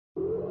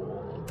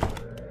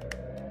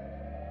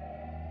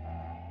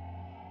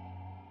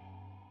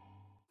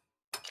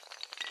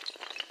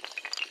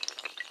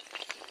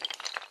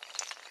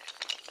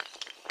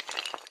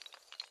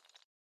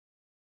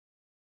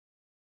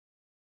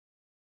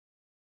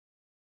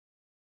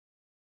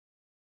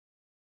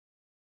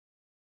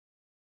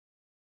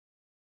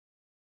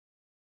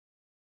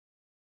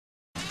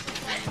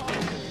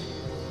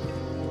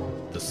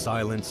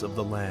Silence of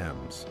the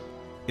Lambs.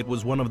 It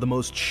was one of the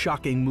most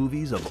shocking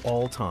movies of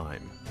all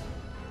time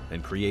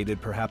and created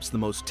perhaps the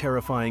most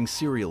terrifying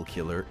serial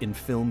killer in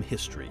film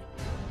history.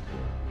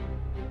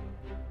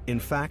 In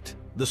fact,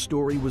 the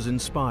story was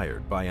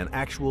inspired by an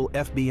actual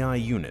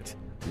FBI unit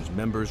whose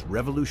members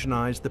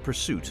revolutionized the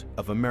pursuit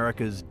of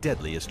America's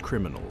deadliest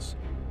criminals.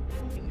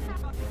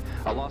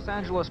 A Los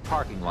Angeles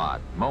parking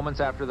lot, moments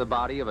after the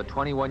body of a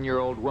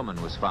 21-year-old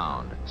woman was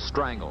found,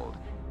 strangled.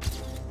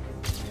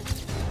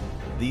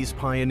 These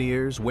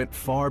pioneers went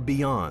far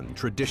beyond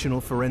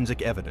traditional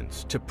forensic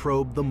evidence to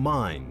probe the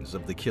minds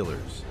of the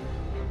killers.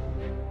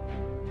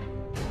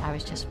 I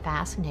was just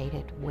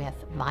fascinated with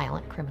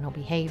violent criminal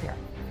behavior.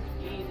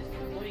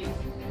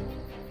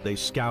 They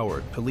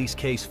scoured police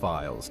case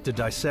files to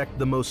dissect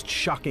the most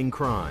shocking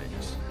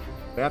crimes.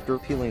 After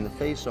peeling the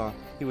face off,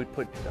 he would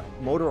put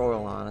motor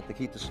oil on it to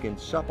keep the skin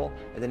supple,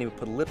 and then he would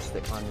put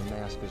lipstick on the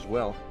mask as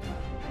well.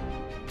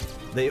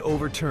 They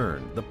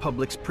overturned the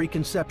public's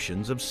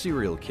preconceptions of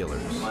serial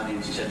killers. My name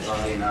is Ted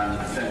Bundy, and I'm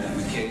the defendant in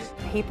the case.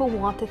 People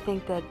want to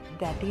think that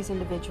these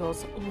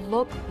individuals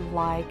look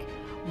like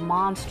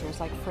monsters,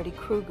 like Freddy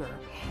Krueger,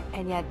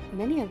 and yet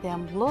many of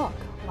them look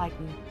like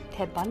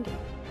Ted Bundy.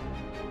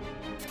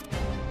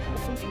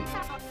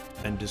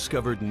 And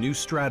discovered new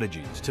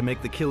strategies to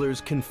make the killers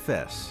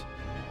confess.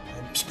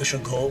 Our special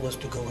goal was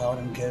to go out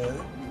and get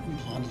a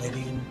blonde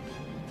lady and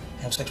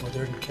have sex with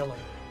her and kill her.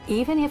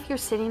 Even if you're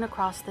sitting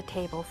across the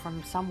table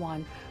from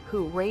someone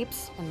who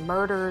rapes and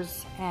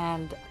murders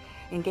and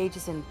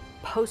engages in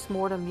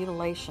post-mortem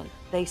mutilation,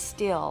 they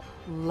still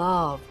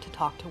love to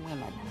talk to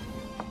women.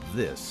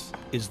 This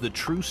is the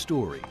true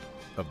story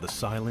of the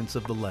Silence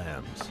of the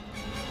Lambs.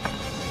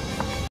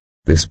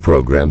 This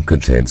program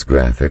contains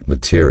graphic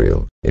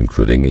material,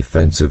 including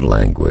offensive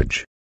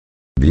language.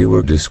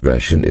 Viewer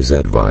discretion is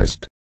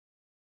advised.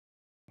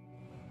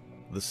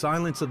 The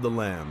Silence of the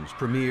Lambs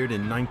premiered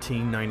in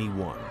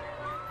 1991.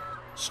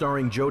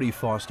 Starring Jodie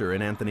Foster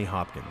and Anthony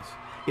Hopkins,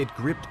 it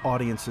gripped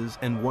audiences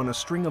and won a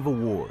string of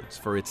awards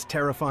for its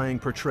terrifying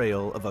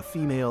portrayal of a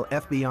female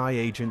FBI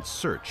agent's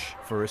search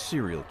for a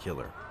serial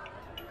killer.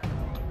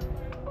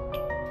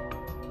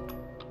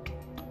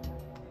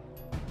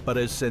 But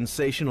as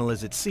sensational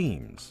as it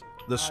seems,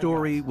 the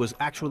story was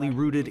actually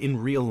rooted in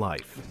real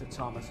life. Mr.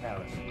 Thomas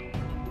Harris.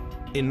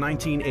 In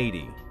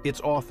 1980, its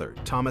author,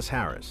 Thomas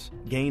Harris,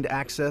 gained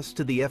access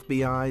to the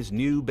FBI's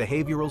new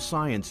behavioral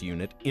science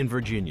unit in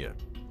Virginia.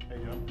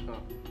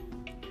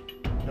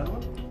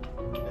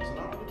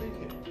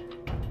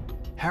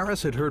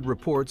 Harris had heard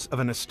reports of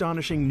an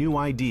astonishing new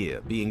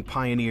idea being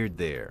pioneered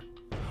there,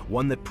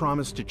 one that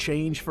promised to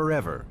change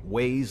forever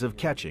ways of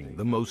catching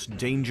the most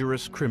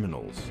dangerous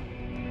criminals.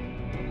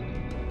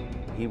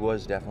 He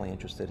was definitely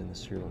interested in the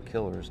serial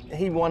killers.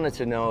 He wanted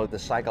to know the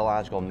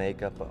psychological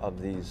makeup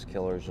of these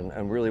killers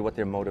and really what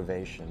their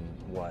motivation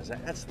was.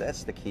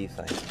 That's the key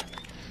thing.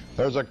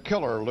 There's a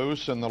killer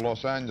loose in the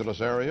Los Angeles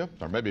area,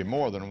 or maybe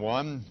more than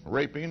one,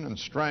 raping and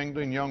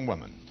strangling young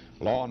women.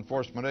 Law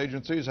enforcement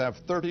agencies have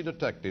 30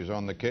 detectives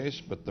on the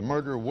case, but the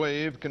murder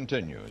wave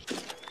continues.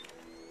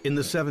 In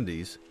the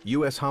 70s,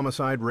 U.S.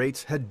 homicide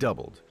rates had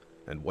doubled,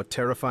 and what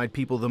terrified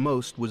people the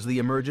most was the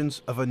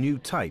emergence of a new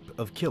type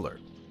of killer.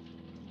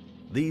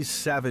 These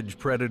savage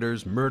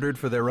predators murdered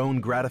for their own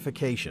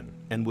gratification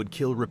and would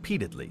kill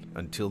repeatedly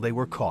until they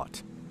were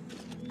caught.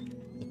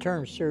 The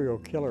term serial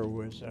killer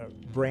was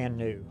brand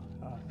new.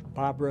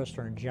 Bob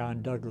Ressler and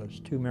John Douglas,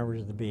 two members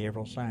of the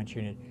Behavioral Science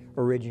Unit,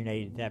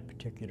 originated that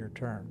particular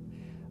term,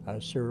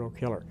 serial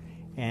killer,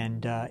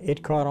 and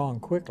it caught on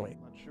quickly.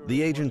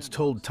 The agents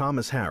told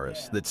Thomas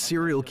Harris that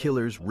serial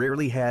killers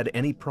rarely had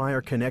any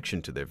prior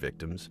connection to their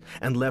victims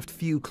and left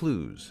few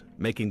clues,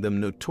 making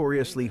them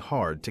notoriously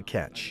hard to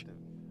catch.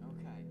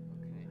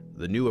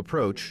 The new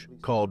approach,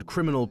 called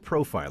criminal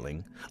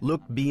profiling,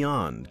 looked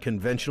beyond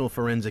conventional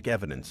forensic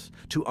evidence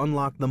to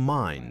unlock the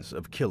minds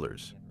of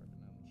killers.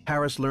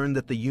 Harris learned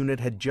that the unit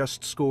had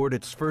just scored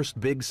its first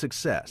big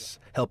success,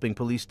 helping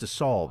police to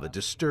solve a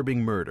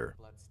disturbing murder.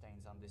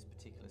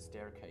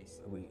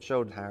 We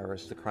showed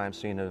Harris the crime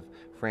scene of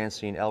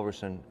Francine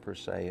Elverson, per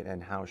se,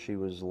 and how she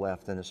was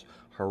left in this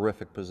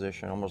horrific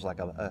position, almost like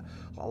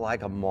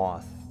a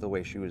moth, the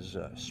way she was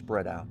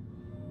spread out.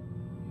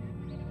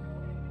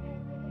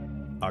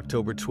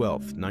 October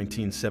 12,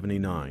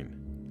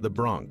 1979, the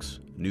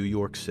Bronx, New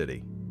York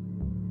City.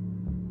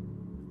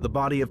 The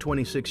body of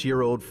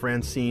 26-year-old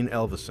Francine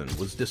Elverson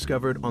was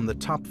discovered on the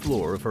top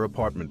floor of her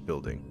apartment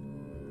building.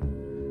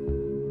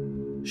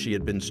 She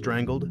had been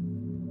strangled,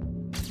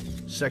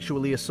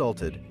 sexually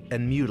assaulted,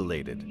 and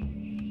mutilated,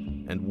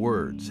 and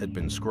words had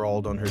been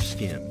scrawled on her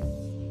skin.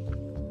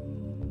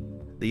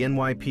 The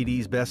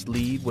NYPD's best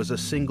lead was a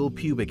single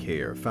pubic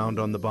hair found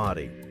on the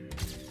body.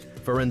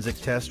 Forensic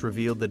tests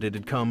revealed that it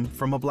had come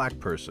from a black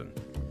person.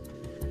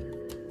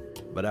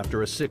 But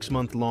after a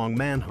 6-month-long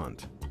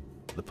manhunt,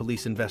 the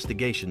police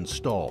investigation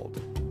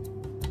stalled.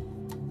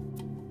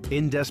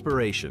 In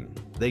desperation,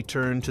 they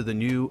turned to the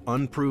new,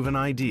 unproven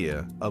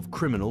idea of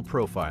criminal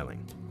profiling.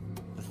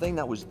 The thing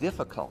that was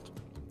difficult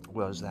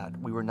was that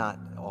we were not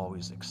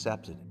always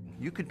accepted.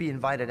 You could be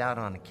invited out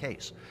on a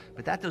case,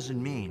 but that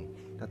doesn't mean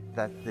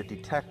that the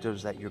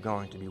detectives that you're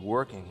going to be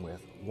working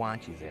with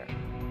want you there.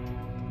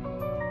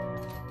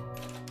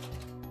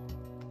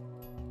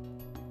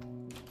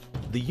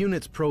 The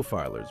unit's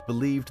profilers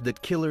believed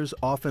that killers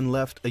often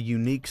left a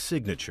unique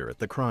signature at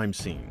the crime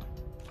scene.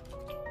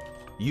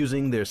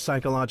 Using their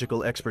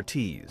psychological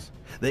expertise,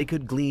 they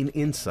could glean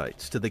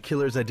insights to the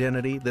killer's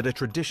identity that a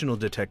traditional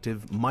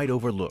detective might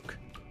overlook.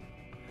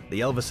 The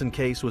Elvison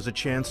case was a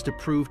chance to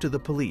prove to the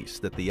police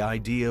that the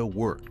idea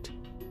worked.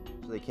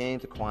 So they came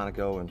to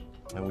Quantico,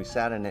 and we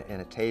sat in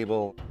a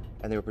table,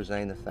 and they were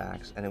presenting the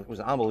facts, and it was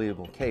an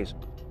unbelievable case.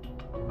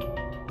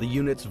 The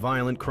unit's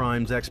violent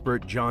crimes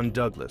expert, John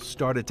Douglas,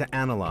 started to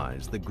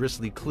analyze the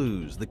grisly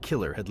clues the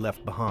killer had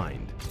left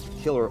behind.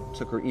 The killer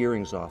took her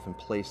earrings off and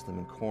placed them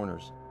in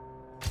corners.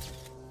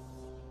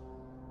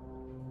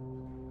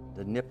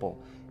 The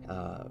nipple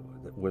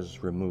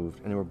was removed,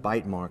 and there were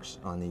bite marks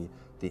on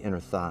the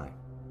inner thigh.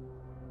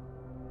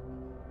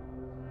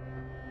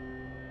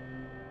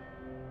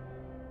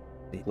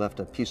 He left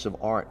a piece of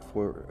art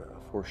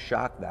for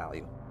shock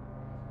value.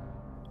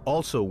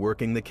 Also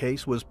working the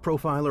case was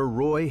profiler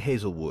Roy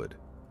Hazelwood.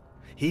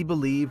 He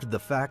believed the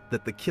fact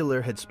that the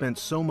killer had spent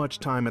so much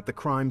time at the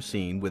crime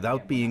scene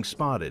without being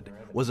spotted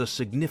was a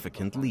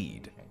significant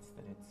lead.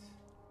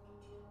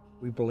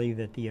 We believe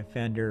that the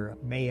offender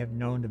may have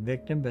known the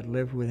victim but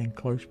lived within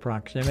close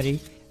proximity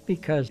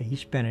because he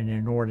spent an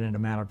inordinate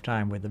amount of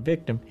time with the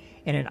victim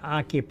in an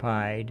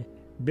occupied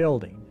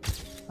building.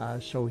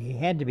 So he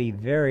had to be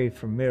very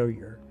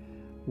familiar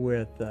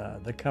with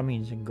the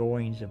comings and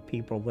goings of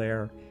people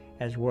there,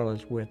 as well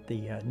as with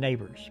the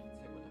neighbors.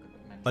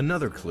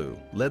 Another clue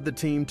led the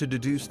team to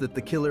deduce that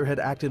the killer had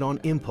acted on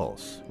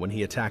impulse when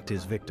he attacked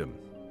his victim.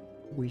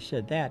 We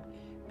said that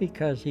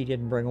because he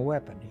didn't bring a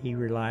weapon. He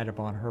relied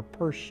upon her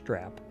purse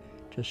strap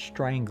to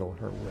strangle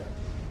her with.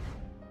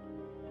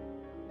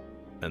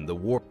 And the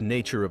warped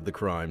nature of the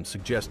crime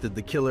suggested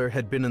the killer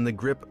had been in the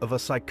grip of a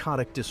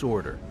psychotic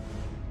disorder.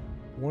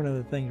 One of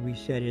the things we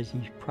said is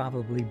he's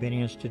probably been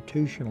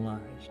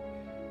institutionalized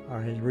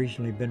or has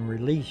recently been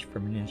released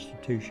from an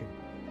institution.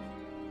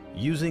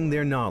 Using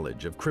their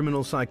knowledge of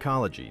criminal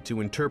psychology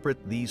to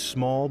interpret these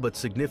small but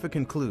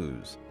significant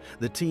clues,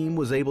 the team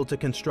was able to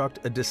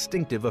construct a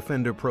distinctive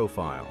offender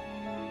profile.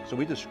 So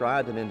we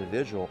described an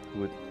individual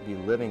who would be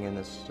living in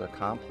this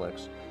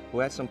complex, who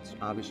had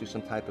obviously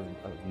some type of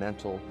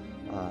mental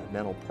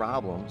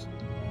problems.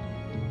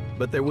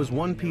 But there was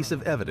one piece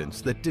of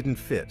evidence that didn't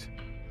fit: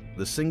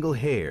 the single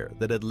hair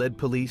that had led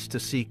police to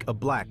seek a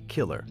black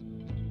killer.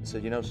 He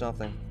said, "You know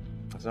something?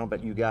 I don't know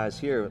about you guys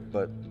here,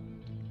 but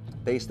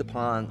based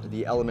upon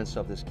the elements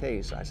of this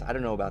case," I said, "I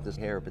don't know about this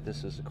hair, but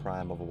this is a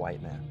crime of a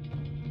white man."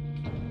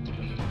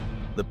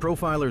 The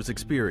profiler's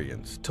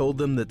experience told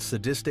them that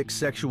sadistic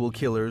sexual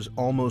killers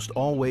almost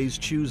always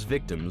choose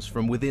victims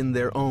from within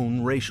their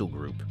own racial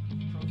group.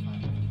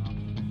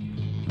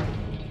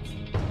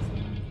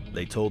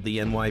 They told the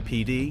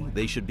NYPD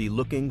they should be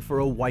looking for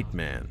a white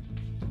man.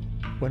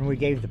 When we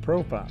gave the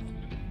profile,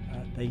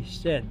 they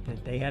said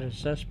that they had a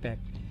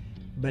suspect,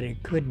 but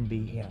it couldn't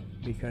be him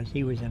because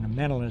he was in a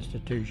mental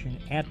institution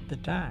at the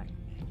time.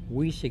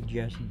 We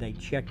suggested they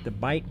check the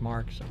bite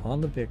marks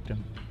on the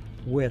victim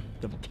with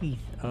the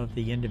teeth of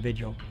the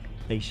individual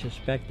they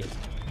suspected.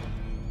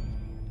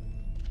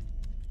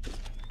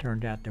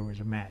 Turned out there was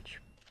a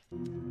match.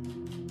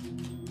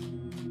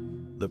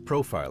 The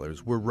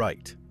profilers were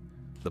right.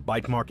 The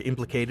bite mark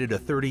implicated a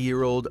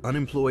 30-year-old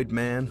unemployed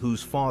man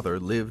whose father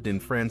lived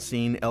in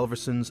Francine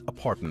Elvison's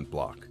apartment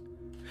block.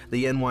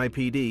 The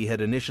NYPD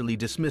had initially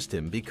dismissed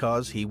him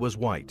because he was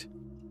white.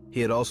 He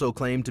had also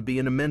claimed to be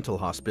in a mental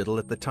hospital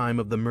at the time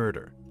of the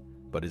murder,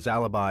 but his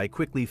alibi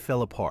quickly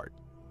fell apart.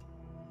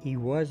 He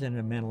was in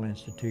a mental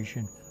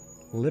institution,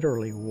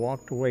 literally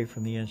walked away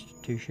from the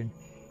institution,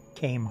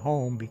 came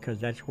home because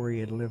that's where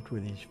he had lived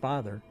with his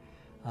father,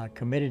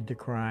 committed the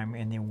crime,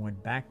 and then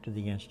went back to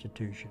the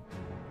institution.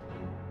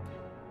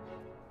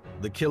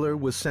 The killer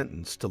was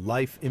sentenced to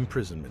life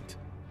imprisonment.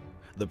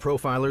 The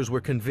profilers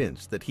were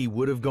convinced that he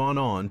would have gone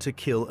on to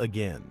kill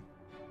again.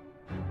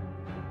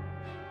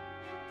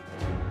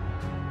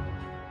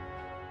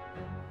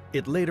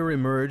 It later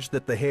emerged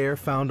that the hair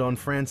found on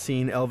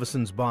Francine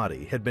Elvison's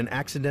body had been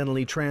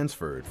accidentally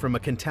transferred from a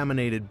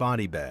contaminated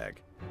body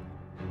bag.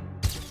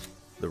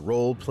 The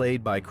role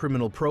played by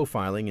criminal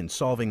profiling in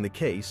solving the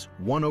case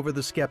won over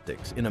the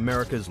skeptics in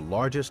America's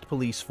largest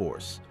police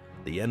force,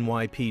 the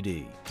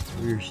NYPD.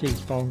 We received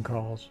phone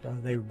calls.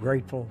 They were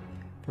grateful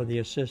for the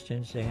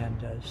assistance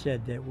and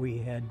said that we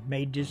had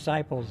made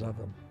disciples of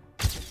them.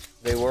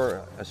 They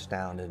were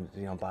astounded,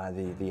 by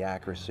the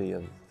accuracy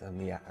of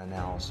the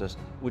analysis,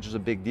 which is a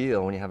big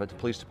deal when you have a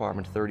police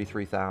department,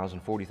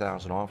 33,000,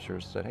 40,000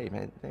 officers said, "Hey,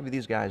 man, maybe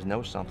these guys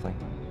know something."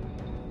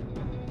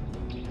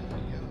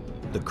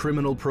 The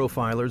criminal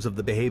profilers of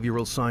the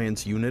Behavioral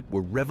Science Unit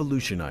were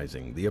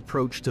revolutionizing the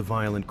approach to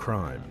violent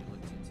crime.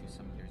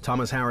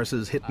 Thomas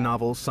Harris's hit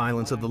novel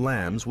Silence of the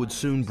Lambs would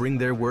soon bring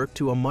their work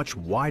to a much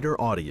wider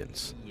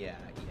audience.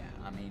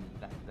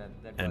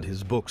 And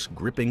his book's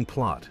gripping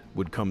plot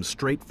would come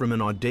straight from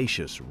an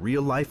audacious,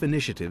 real-life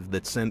initiative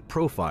that sent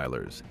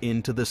profilers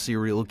into the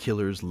serial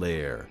killer's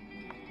lair.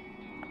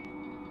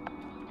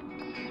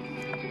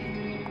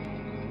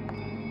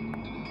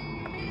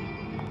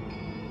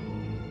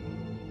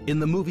 In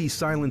the movie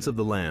Silence of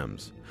the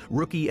Lambs,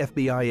 rookie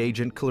FBI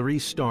agent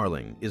Clarice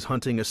Starling is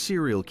hunting a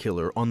serial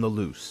killer on the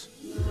loose.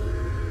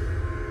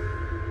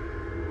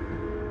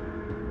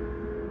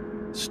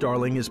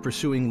 Starling is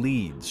pursuing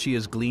leads she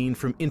has gleaned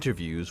from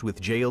interviews with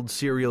jailed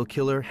serial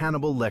killer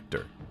Hannibal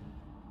Lecter.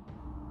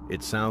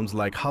 It sounds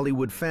like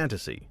Hollywood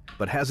fantasy,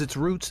 but has its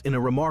roots in a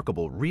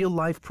remarkable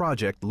real-life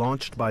project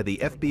launched by the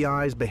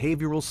FBI's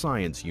Behavioral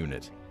Science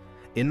Unit.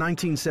 In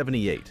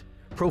 1978,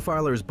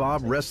 profilers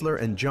Bob Ressler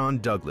and John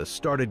Douglas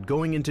started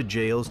going into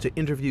jails to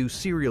interview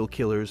serial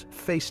killers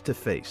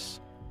face-to-face.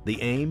 The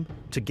aim?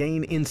 To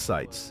gain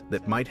insights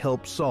that might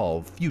help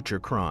solve future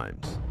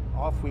crimes.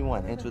 Off we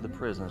went into the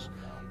prisons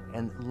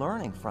and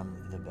learning from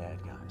the bad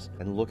guys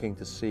and looking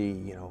to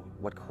see,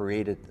 what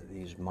created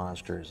these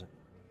monsters.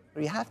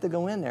 You have to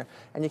go in there,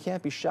 and you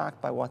can't be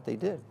shocked by what they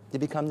did. You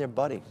become their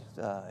buddy,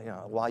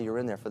 while you're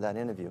in there for that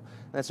interview.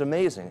 And it's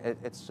amazing.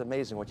 It's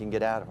amazing what you can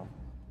get out of them.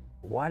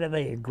 Why do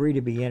they agree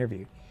to be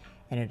interviewed?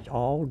 And it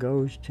all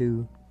goes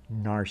to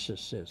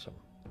narcissism.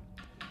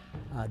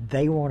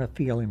 They want to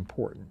feel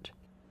important.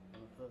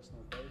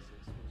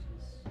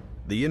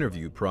 The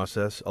interview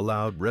process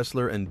allowed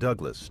Ressler and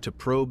Douglas to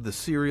probe the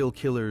serial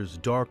killer's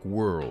dark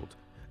world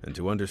and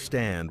to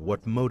understand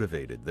what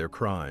motivated their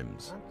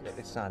crimes.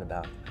 It's not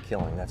about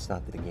killing. That's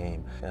not the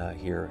game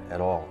here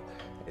at all.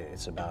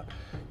 It's about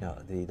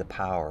the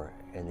power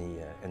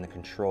and the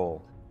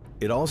control.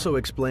 It also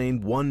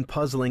explained one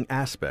puzzling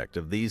aspect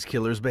of these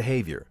killers'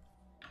 behavior: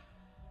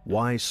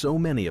 why so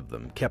many of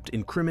them kept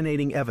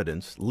incriminating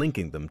evidence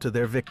linking them to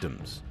their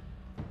victims.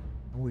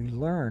 We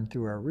learned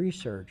through our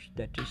research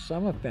that to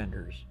some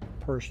offenders,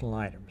 personal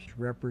items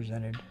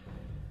represented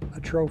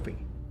a trophy,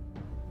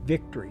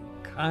 victory,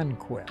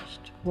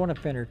 conquest. One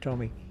offender told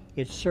me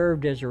it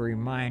served as a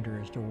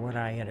reminder as to what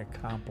I had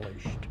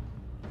accomplished.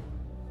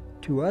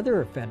 To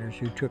other offenders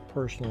who took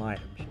personal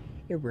items,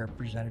 it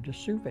represented a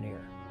souvenir.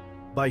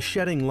 By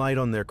shedding light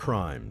on their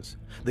crimes,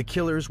 the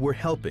killers were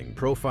helping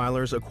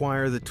profilers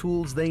acquire the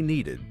tools they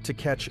needed to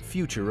catch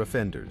future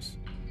offenders.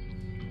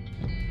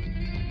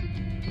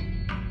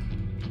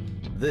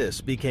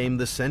 This became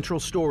the central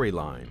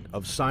storyline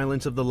of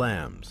Silence of the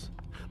Lambs,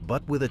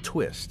 but with a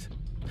twist.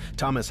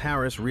 Thomas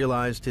Harris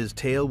realized his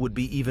tale would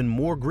be even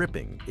more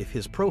gripping if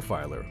his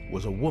profiler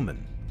was a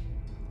woman.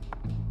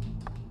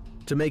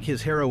 To make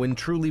his heroine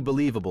truly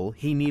believable,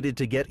 he needed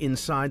to get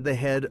inside the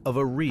head of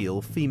a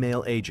real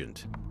female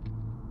agent.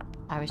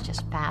 I was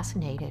just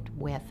fascinated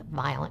with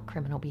violent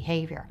criminal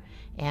behavior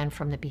and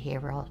from the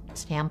behavioral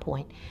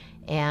standpoint.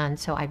 And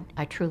so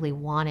I truly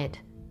wanted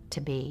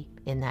to be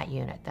in that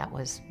unit. That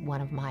was one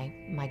of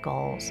my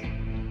goals.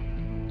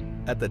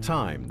 At the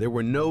time, there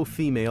were no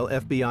female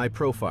FBI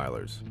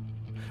profilers,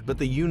 but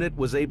the unit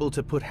was able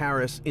to put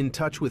Harris in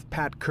touch with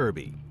Pat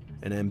Kirby,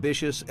 an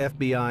ambitious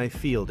FBI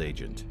field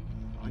agent.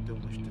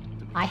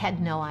 I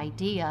had no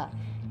idea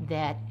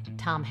that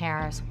Tom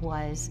Harris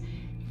was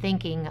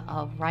thinking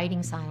of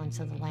writing Silence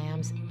of the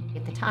Lambs.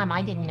 At the time,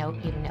 I didn't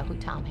even know who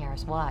Tom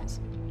Harris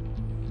was.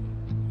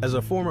 As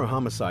a former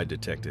homicide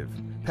detective,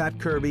 Pat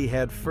Kirby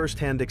had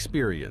first-hand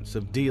experience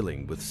of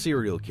dealing with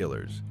serial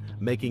killers,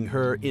 making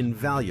her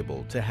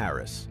invaluable to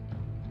Harris.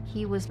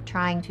 He was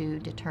trying to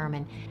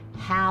determine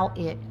how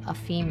a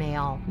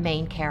female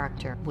main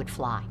character would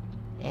fly,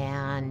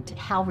 and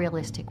how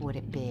realistic would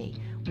it be?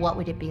 What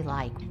would it be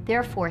like?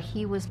 Therefore,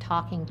 he was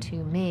talking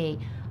to me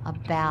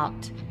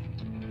about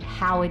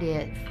how it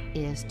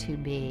is to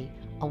be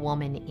a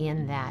woman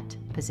in that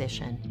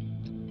position.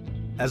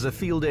 As a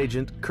field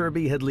agent,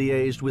 Kirby had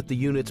liaised with the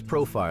unit's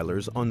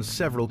profilers on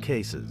several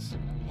cases.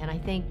 And I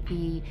think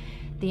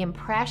the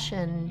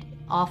impression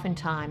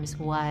oftentimes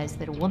was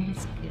that a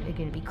woman's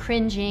going to be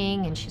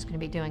cringing and she's going to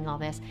be doing all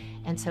this.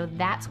 And so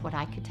that's what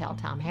I could tell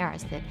Tom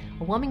Harris, that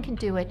a woman can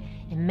do it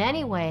in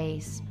many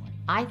ways,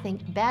 I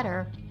think,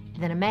 better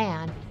than a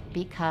man,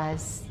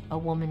 because a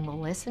woman will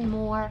listen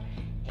more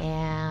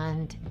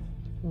and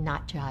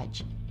not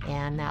judge.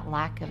 And that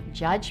lack of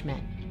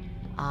judgment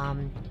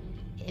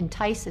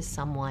entices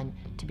someone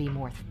to be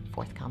more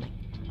forthcoming.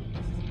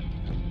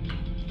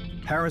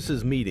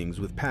 Harris's meetings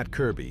with Pat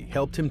Kirby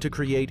helped him to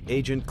create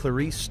Agent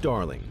Clarice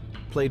Starling,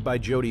 played by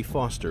Jodie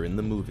Foster in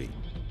the movie.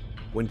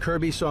 When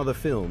Kirby saw the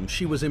film,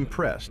 she was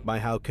impressed by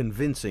how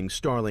convincing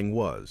Starling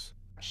was.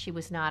 She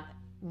was not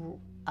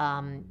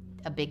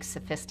a big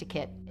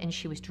sophisticate, and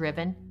she was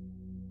driven.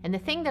 And the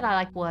thing that I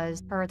liked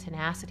was her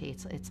tenacity.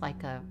 It's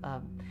like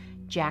a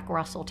Jack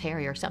Russell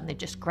Terrier or something that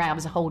just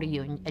grabs a hold of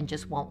you and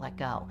just won't let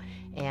go.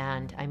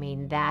 And I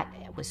mean, that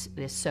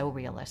is so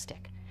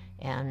realistic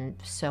and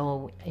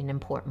so an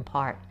important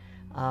part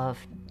of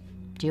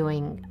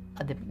doing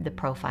the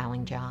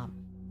profiling job.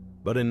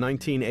 But in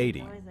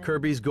 1980,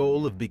 Kirby's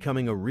goal of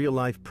becoming a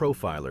real-life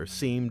profiler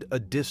seemed a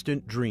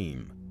distant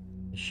dream.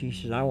 She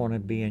said, I want to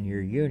be in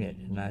your unit.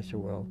 And I said,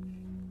 well,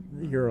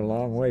 you're a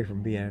long way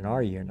from being in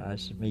our unit. I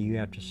said, you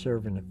have to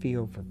serve in the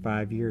field for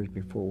 5 years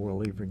before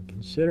we'll even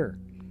consider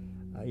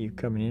you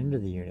coming into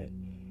the unit.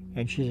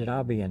 And she said,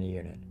 I'll be in the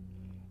unit.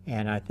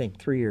 And I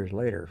think 4 years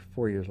later,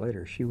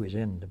 she was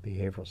in the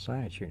behavioral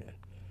science unit.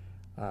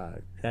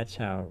 That's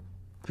how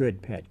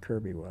good Pat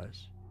Kirby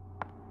was.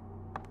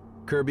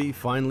 Kirby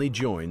finally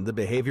joined the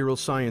behavioral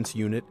science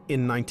unit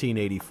in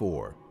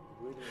 1984.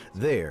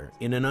 There,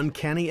 in an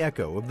uncanny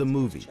echo of the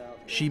movie,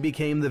 she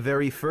became the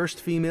very first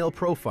female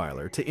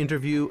profiler to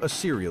interview a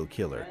serial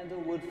killer.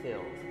 Randall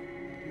Woodfield.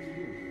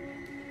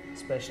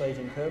 Special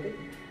Agent Kirby.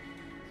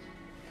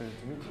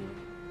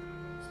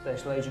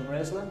 Special Agent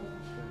Resler.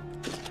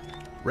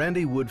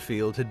 Randy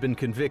Woodfield had been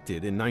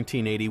convicted in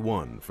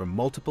 1981 for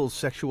multiple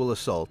sexual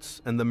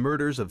assaults and the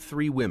murders of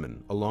 3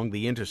 women along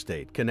the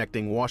interstate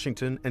connecting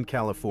Washington and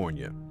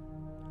California.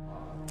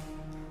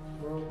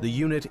 The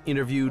unit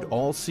interviewed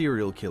all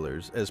serial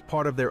killers as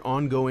part of their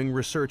ongoing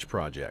research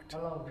project.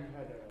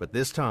 But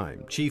this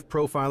time, Chief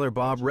Profiler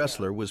Bob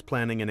Resler was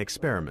planning an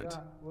experiment.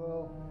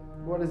 Well,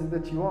 what is it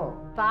that you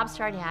want? Bob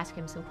started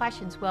asking him some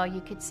questions. Well,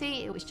 you could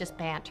see it was just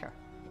banter,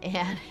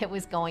 and it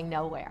was going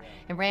nowhere.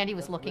 And Randy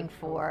was looking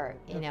for,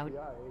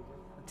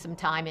 some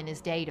time in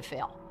his day to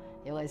fill.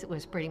 It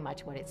was pretty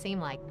much what it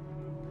seemed like.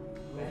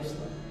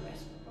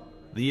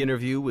 The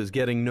interview was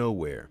getting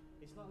nowhere.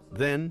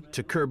 Then,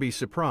 to Kirby's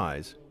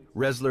surprise,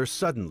 Resler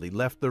suddenly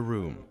left the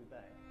room.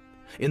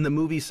 In the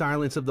movie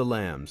Silence of the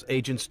Lambs,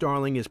 Agent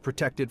Starling is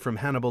protected from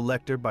Hannibal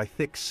Lecter by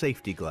thick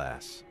safety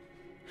glass.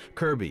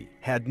 Kirby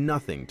had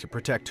nothing to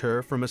protect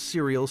her from a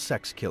serial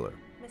sex killer.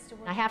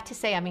 I have to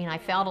say, I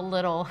felt a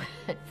little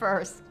at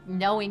first,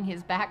 knowing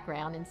his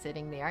background and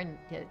sitting there, and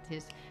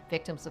his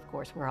victims, of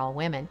course, were all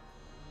women.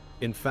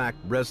 In fact,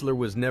 Resler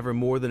was never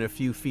more than a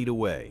few feet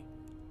away.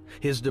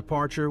 His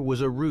departure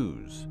was a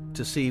ruse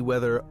to see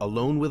whether,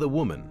 alone with a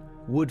woman,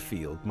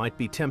 Woodfield might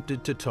be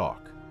tempted to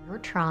talk. You're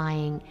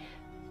trying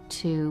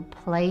to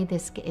play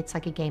this, it's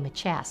like a game of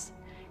chess.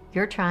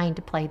 You're trying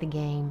to play the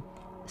game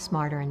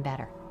smarter and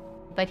better.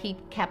 But he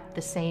kept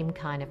the same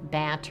kind of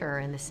banter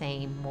and the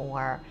same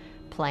more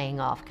playing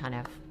off kind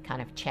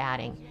of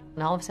chatting.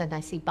 And all of a sudden I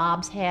see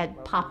Bob's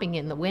head popping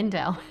in the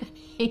window.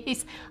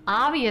 He's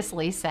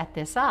obviously set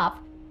this up.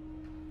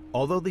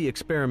 Although the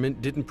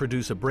experiment didn't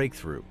produce a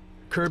breakthrough,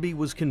 Kirby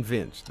was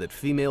convinced that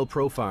female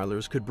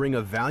profilers could bring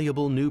a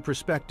valuable new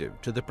perspective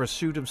to the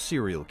pursuit of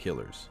serial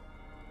killers.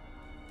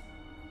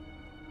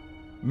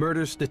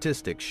 Murder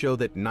statistics show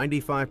that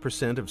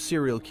 95% of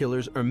serial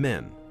killers are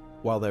men,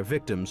 while their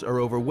victims are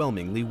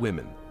overwhelmingly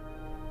women.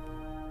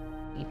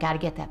 You've got to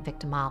get that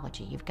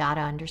victimology. You've got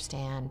to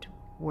understand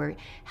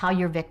how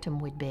your victim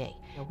would be.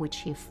 Would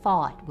she have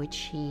fought? Would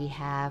she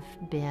have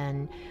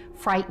been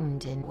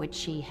frightened? And would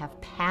she have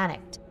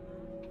panicked?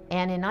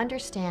 And in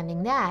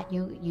understanding that,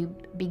 you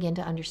begin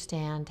to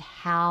understand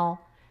how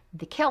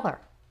the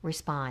killer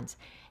responds.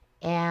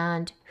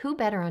 And who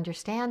better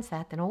understands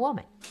that than a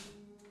woman?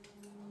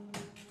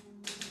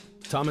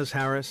 Thomas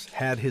Harris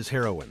had his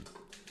heroine.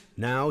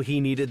 Now he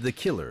needed the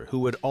killer who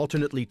would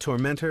alternately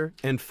torment her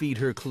and feed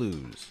her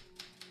clues.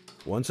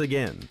 Once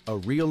again, a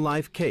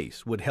real-life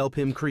case would help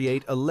him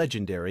create a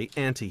legendary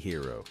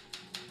anti-hero.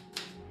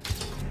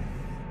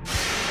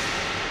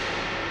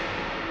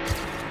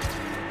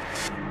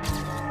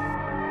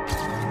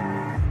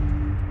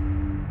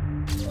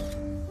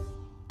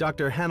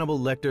 Dr. Hannibal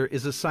Lecter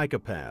is a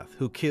psychopath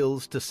who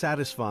kills to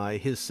satisfy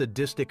his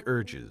sadistic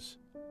urges.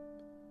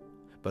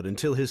 But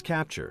until his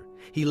capture,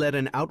 he led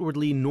an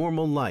outwardly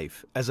normal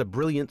life as a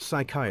brilliant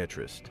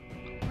psychiatrist.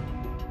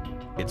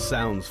 It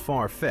sounds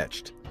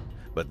far-fetched,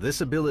 but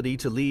this ability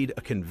to lead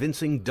a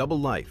convincing double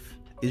life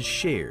is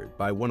shared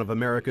by one of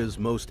America's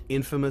most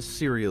infamous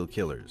serial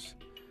killers,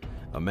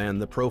 a man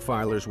the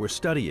profilers were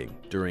studying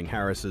during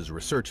Harris's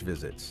research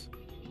visits.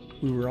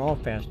 We were all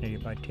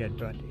fascinated by Ted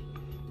Bundy.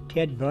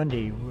 Ted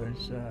Bundy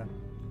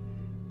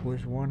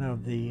was one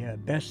of the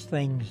best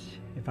things,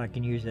 if I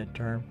can use that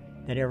term,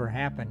 that ever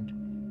happened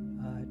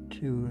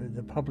to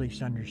the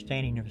public's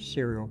understanding of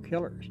serial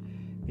killers,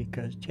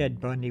 because Ted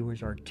Bundy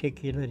was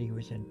articulate, he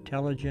was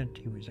intelligent,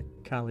 he was a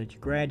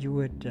college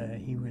graduate,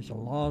 he was a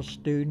law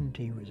student,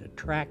 he was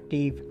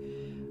attractive,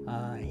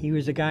 he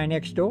was the guy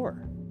next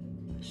door.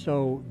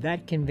 So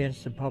that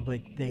convinced the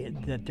public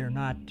that they're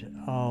not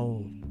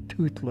all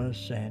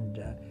toothless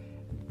and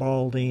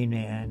balding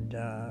and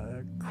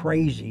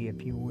crazy,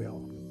 if you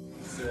will.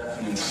 Good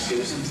afternoon,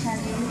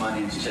 Susan. My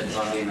name is Ted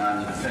Bundy, and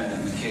I'm the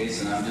defendant in the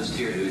case, and I'm just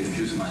here to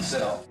introduce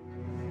myself.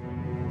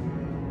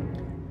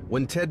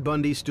 When Ted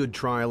Bundy stood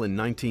trial in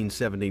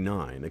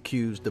 1979,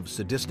 accused of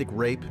sadistic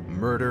rape,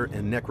 murder,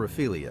 and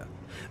necrophilia,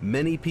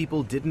 many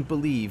people didn't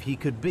believe he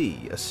could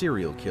be a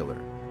serial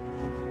killer.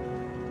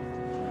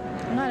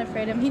 I'm not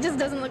afraid of him. He just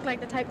doesn't look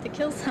like the type to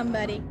kill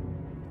somebody.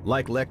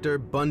 Like Lecter,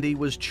 Bundy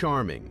was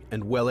charming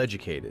and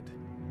well-educated.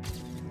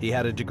 He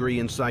had a degree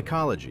in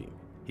psychology.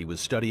 He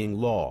was studying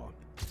law.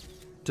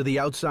 To the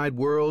outside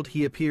world,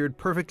 he appeared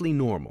perfectly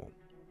normal.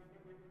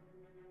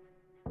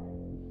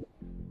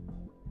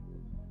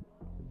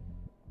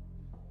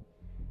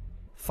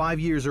 5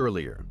 years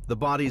earlier, the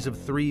bodies of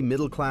 3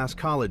 middle-class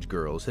college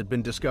girls had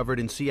been discovered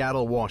in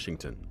Seattle,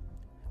 Washington.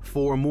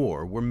 4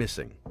 more were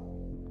missing.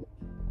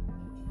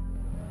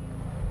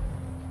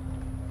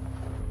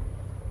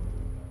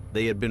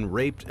 They had been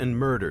raped and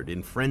murdered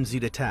in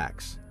frenzied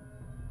attacks.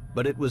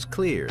 But it was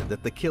clear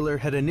that the killer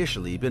had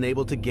initially been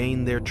able to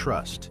gain their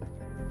trust.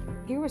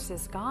 Here was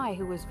this guy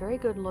who was very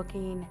good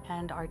looking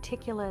and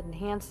articulate and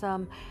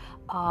handsome.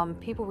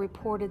 People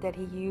reported that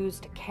he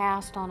used a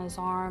cast on his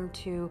arm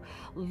to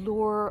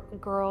lure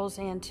girls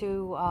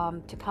into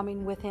to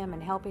coming with him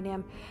and helping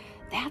him.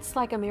 That's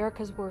like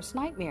America's worst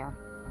nightmare.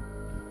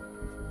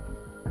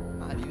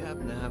 Do you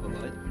happen to have a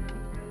light?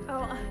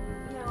 Oh,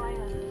 no, I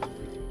have.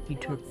 He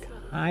took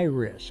high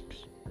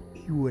risks.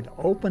 He would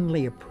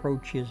openly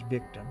approach his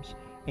victims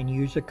and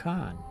use a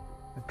con,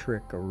 a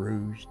trick, a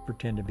ruse,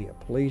 pretend to be a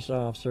police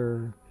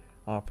officer,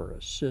 offer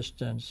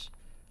assistance,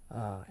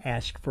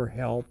 ask for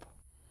help.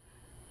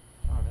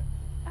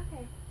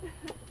 Okay.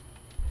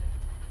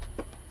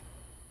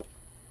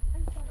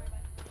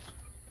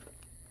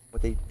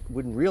 What they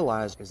wouldn't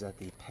realize is that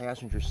the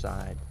passenger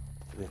side,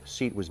 the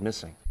seat was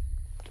missing.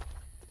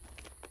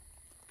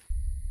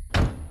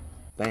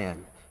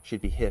 Bam,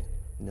 she'd be hit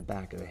in the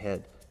back of the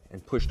head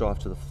and pushed off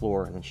to the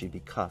floor, and then she'd be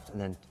cuffed and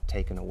then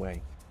taken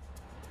away.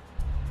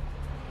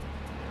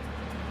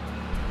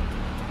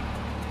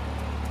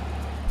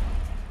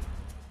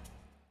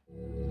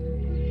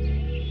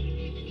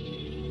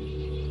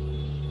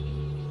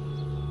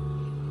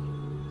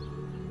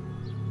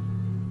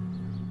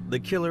 The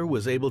killer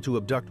was able to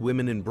abduct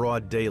women in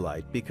broad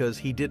daylight because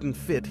he didn't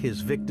fit his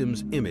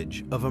victim's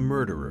image of a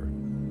murderer.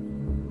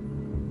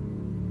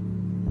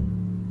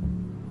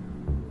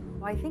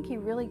 I think he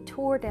really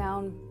tore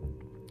down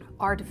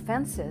our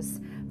defenses,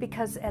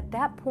 because at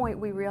that point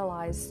we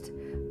realized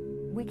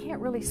we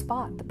can't really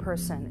spot the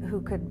person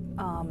who could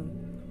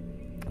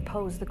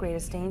pose the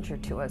greatest danger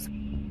to us.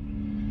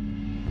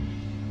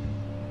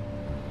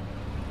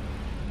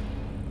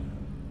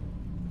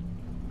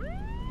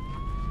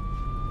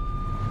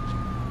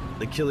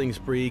 The killing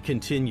spree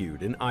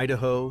continued in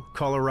Idaho,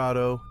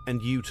 Colorado,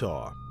 and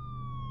Utah.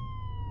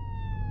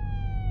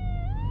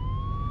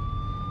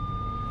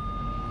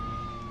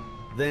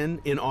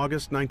 Then, in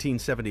August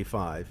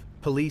 1975,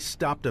 police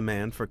stopped a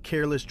man for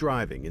careless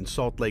driving in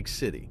Salt Lake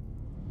City.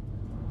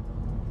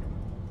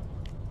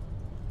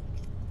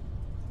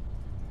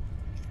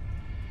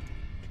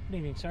 Good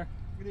evening, sir.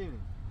 Good evening.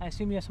 I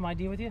assume you have some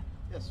ID with you?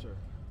 Yes, sir.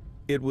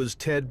 It was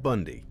Ted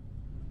Bundy.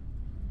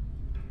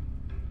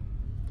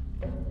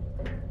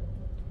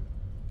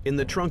 In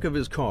the trunk of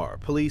his car,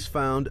 police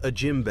found a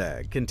gym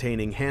bag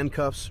containing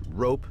handcuffs,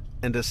 rope,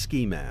 and a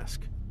ski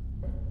mask.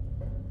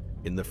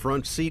 In the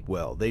front seat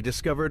well, they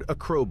discovered a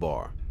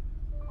crowbar.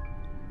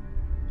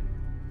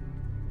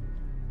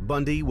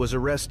 Bundy was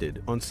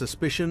arrested on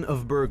suspicion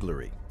of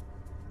burglary.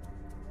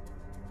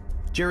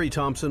 Jerry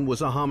Thompson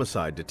was a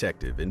homicide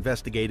detective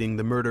investigating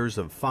the murders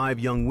of 5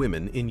 young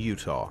women in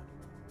Utah.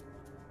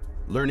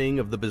 Learning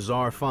of the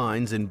bizarre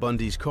finds in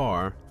Bundy's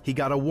car, he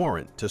got a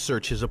warrant to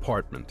search his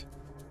apartment.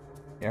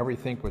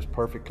 Everything was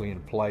perfectly in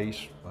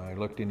place. I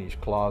looked in his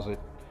closet.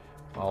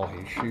 All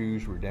his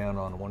shoes were down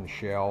on one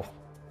shelf,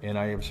 and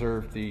I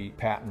observed the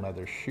patent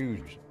leather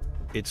shoes.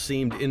 It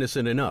seemed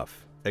innocent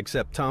enough,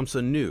 except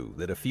Thompson knew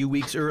that a few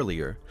weeks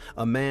earlier,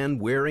 a man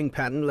wearing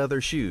patent leather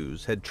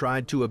shoes had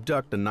tried to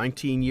abduct a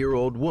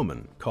 19-year-old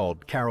woman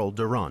called Carol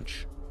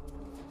Duranch.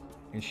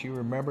 And she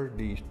remembered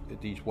these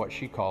what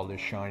she called as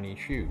shiny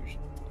shoes.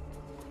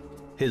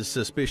 His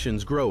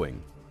suspicions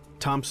growing,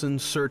 Thompson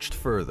searched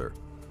further.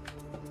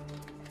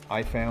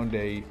 I found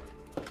a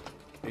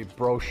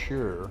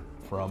brochure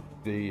from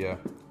the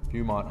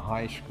Beaumont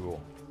High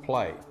School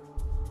play.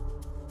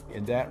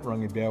 And that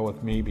rung a bell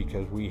with me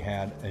because we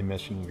had a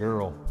missing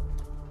girl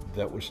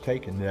that was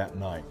taken that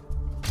night.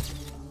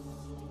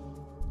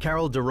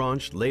 Carol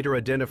Duranch later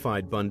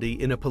identified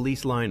Bundy in a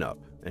police lineup,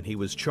 and he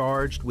was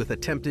charged with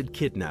attempted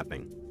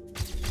kidnapping.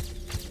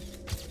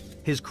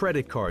 His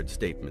credit card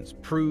statements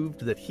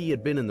proved that he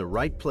had been in the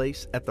right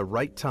place at the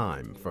right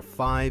time for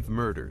 5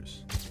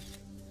 murders.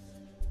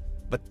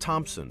 But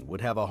Thompson would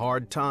have a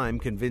hard time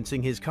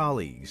convincing his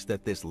colleagues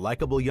that this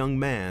likable young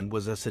man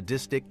was a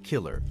sadistic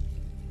killer.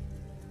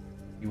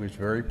 He was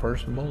very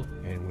personable,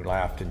 and we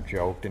laughed and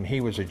joked, and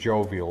he was a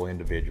jovial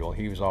individual.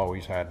 He was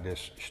always had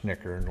this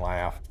snicker and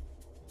laugh.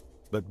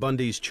 But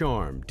Bundy's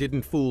charm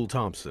didn't fool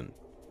Thompson.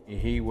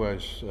 He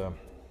was,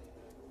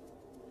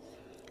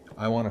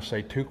 I want to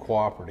say, too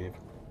cooperative.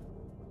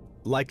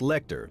 Like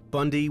Lecter,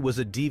 Bundy was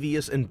a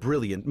devious and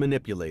brilliant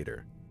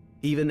manipulator.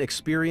 Even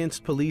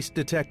experienced police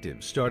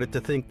detectives started to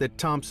think that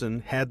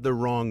Thompson had the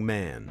wrong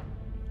man.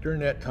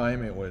 During that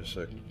time, it was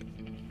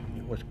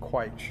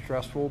quite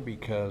stressful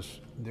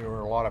because there were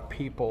a lot of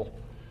people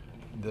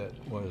that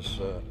was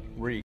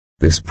really...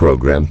 This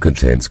program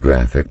contains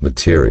graphic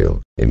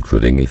material,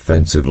 including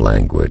offensive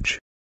language.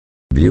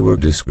 Viewer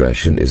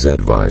discretion is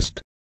advised.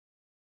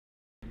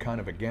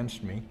 Kind of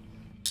against me.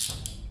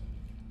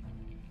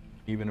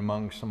 Even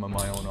among some of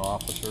my own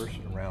officers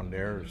around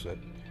there, is that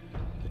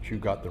the that you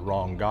got the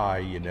wrong guy,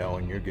 you know,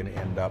 and you're going to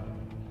end up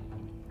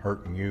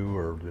hurting you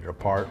or the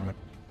department.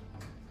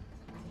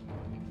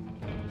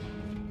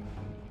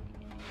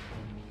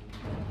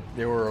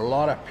 There were a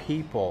lot of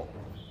people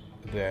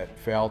that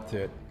felt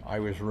that I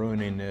was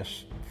ruining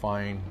this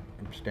fine,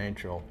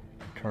 substantial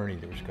attorney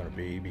that was going to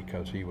be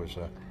because he was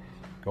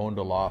going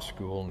to law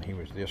school and he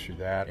was this or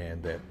that,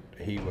 and that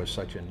he was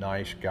such a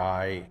nice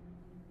guy.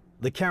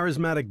 The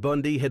charismatic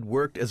Bundy had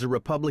worked as a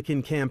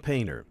Republican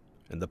campaigner,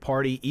 and the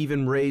party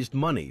even raised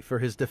money for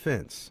his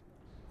defense.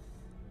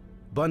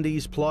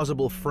 Bundy's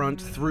plausible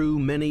front threw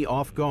many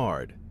off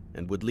guard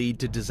and would lead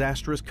to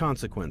disastrous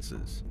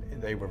consequences.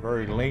 They were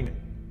very lenient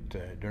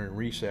during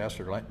recess,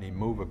 or letting him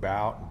move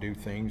about and do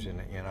things,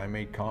 and I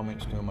made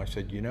comments to him. I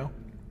said, you know,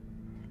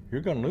 you're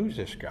going to lose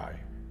this guy.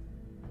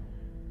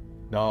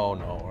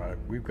 No,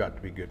 we've got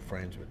to be good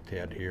friends with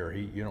Ted here.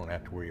 You don't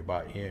have to worry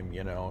about him,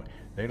 you know.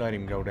 They let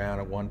him go down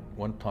at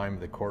one time in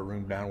the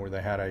courtroom down where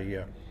they had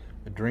a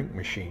drink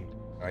machine.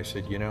 I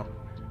said, you know,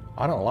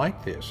 I don't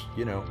like this,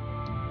 you know.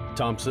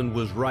 Thompson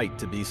was right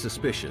to be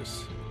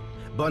suspicious.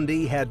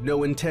 Bundy had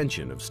no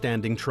intention of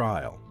standing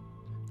trial.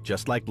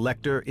 Just like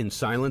Lecter in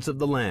Silence of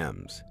the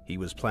Lambs, he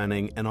was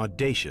planning an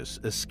audacious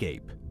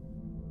escape.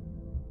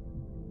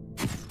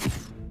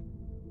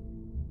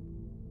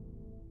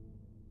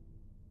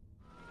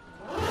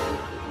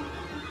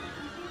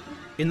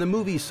 In the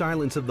movie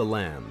Silence of the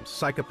Lambs,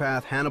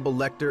 psychopath Hannibal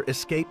Lecter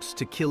escapes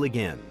to kill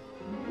again.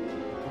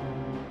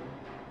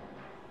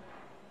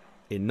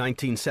 In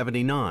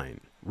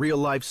 1979,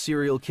 real-life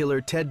serial killer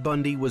Ted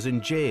Bundy was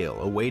in jail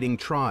awaiting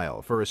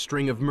trial for a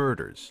string of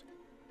murders.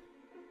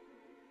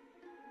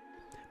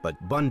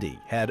 But Bundy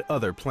had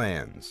other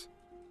plans.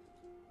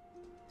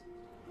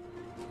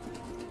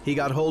 He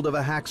got hold of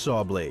a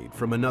hacksaw blade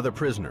from another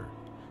prisoner,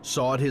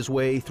 sawed his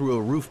way through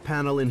a roof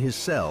panel in his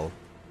cell,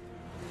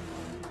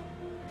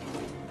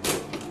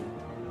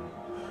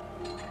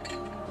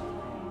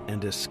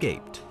 and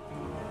escaped.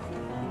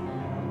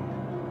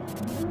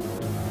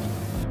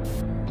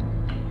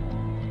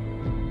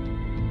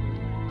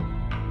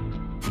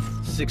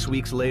 Six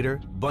weeks later,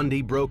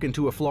 Bundy broke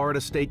into a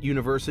Florida State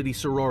University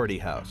sorority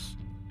house.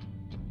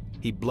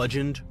 He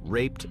bludgeoned,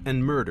 raped,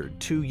 and murdered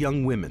 2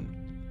 young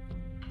women.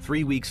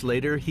 3 weeks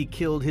later, he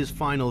killed his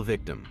final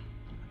victim,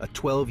 a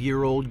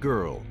 12-year-old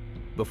girl,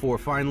 before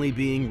finally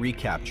being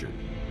recaptured.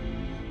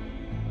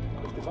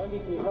 Mr. Bundy,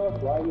 can you tell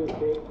us why you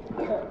escaped?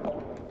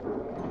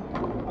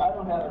 I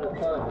don't have enough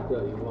time to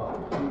tell you why.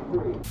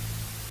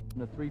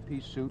 The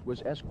three-piece suit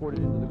was escorted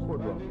into the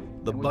courtroom.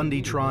 The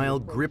Bundy trial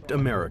gripped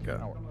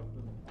America.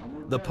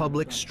 The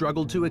public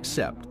struggled to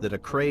accept that a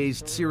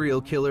crazed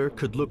serial killer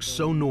could look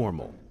so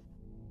normal.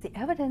 The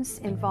evidence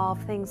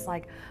involved things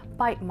like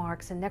bite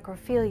marks and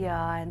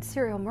necrophilia and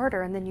serial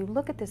murder, and then you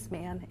look at this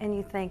man and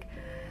you think,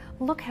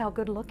 look how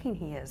good looking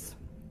he is.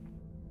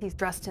 He's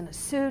dressed in a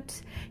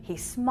suit, he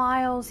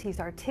smiles, he's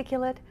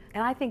articulate,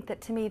 and I think that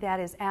to me that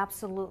is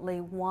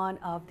absolutely one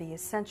of the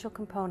essential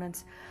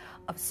components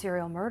of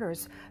serial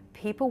murders.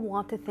 People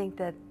want to think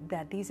that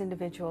these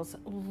individuals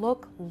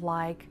look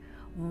like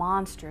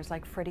monsters,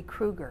 like Freddy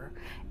Krueger,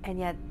 and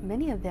yet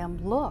many of them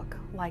look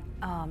like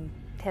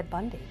Ted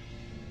Bundy.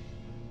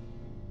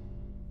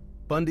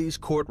 Bundy's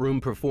courtroom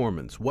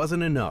performance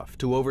wasn't enough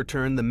to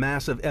overturn the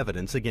massive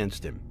evidence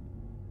against him.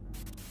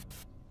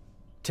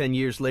 10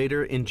 years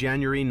later, in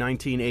January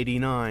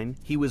 1989,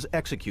 he was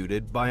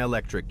executed by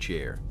electric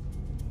chair.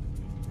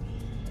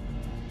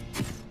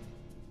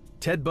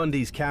 Ted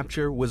Bundy's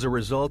capture was a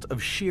result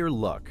of sheer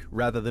luck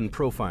rather than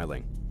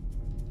profiling.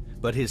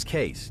 But his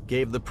case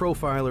gave the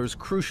profilers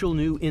crucial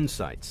new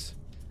insights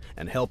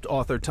and helped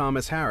author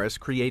Thomas Harris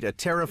create a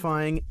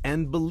terrifying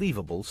and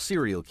believable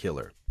serial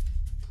killer.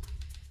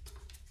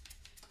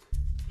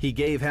 He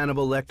gave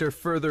Hannibal Lecter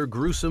further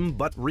gruesome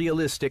but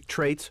realistic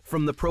traits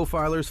from the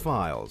profiler's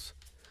files.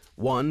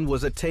 One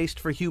was a taste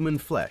for human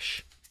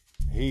flesh.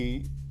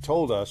 He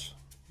told us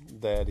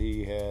that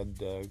he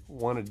had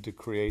wanted to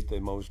create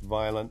the most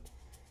violent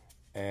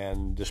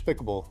and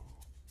despicable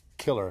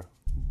killer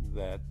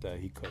that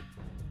he could.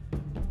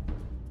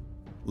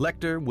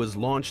 Lecter was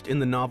launched in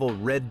the novel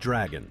Red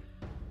Dragon,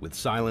 with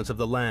Silence of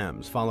the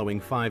Lambs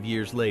following 5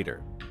 years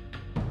later.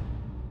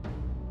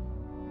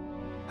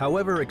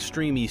 However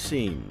extreme he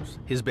seems,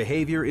 his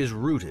behavior is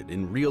rooted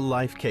in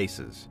real-life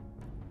cases.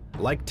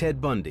 Like Ted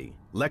Bundy,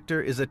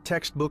 Lecter is a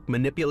textbook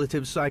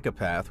manipulative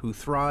psychopath who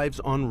thrives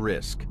on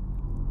risk.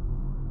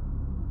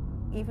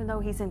 Even though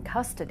he's in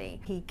custody,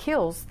 he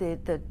kills the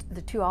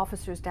 2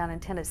 officers down in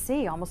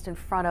Tennessee almost in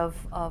front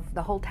of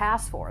the whole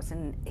task force,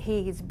 and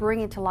he's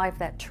bringing to life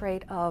that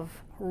trait of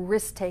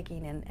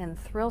risk-taking and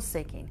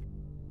thrill-seeking.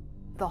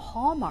 The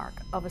hallmark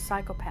of a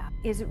psychopath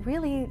is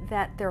really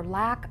that their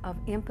lack of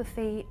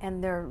empathy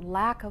and their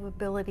lack of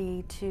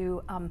ability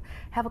to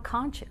have a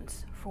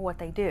conscience for what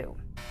they do.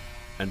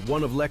 And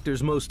one of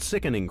Lecter's most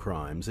sickening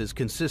crimes is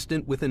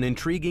consistent with an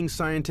intriguing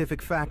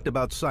scientific fact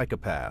about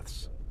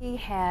psychopaths. He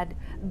had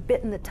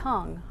bitten the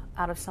tongue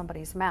out of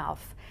somebody's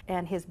mouth,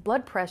 and his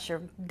blood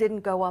pressure didn't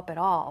go up at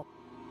all.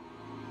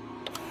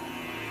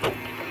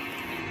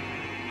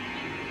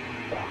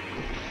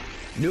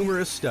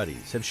 Numerous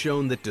studies have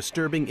shown that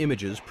disturbing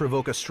images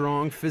provoke a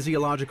strong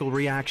physiological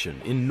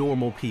reaction in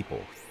normal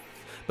people.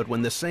 But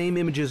when the same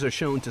images are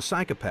shown to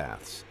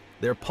psychopaths,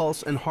 their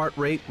pulse and heart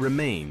rate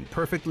remain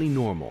perfectly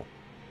normal.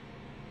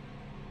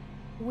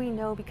 We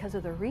know because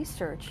of the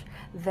research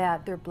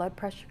that their blood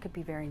pressure could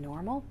be very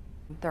normal,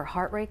 their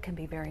heart rate can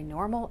be very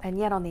normal, and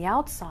yet on the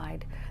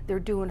outside, they're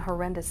doing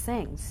horrendous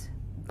things,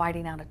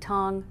 biting out a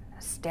tongue,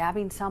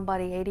 stabbing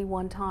somebody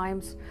 81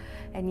 times,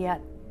 and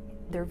yet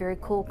they're very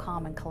cool,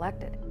 calm, and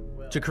collected.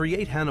 To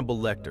create Hannibal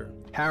Lecter,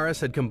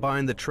 Harris had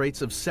combined the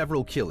traits of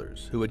several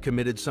killers who had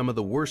committed some of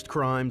the worst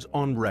crimes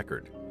on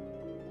record.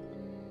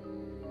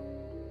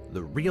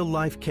 The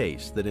real-life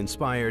case that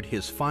inspired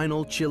his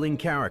final chilling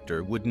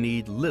character would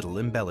need little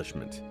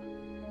embellishment.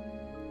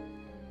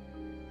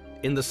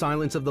 In The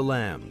Silence of the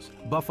Lambs,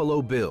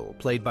 Buffalo Bill,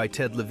 played by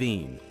Ted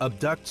Levine,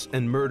 abducts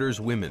and murders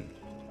women.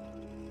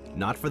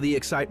 Not for the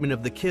excitement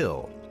of the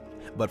kill,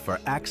 but for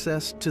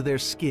access to their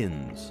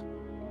skins.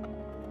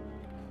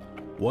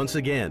 Once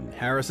again,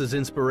 Harris's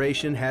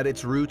inspiration had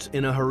its roots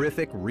in a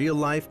horrific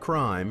real-life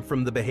crime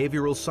from the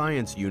Behavioral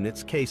Science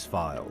Unit's case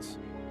files.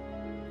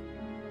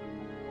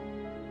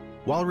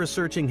 While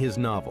researching his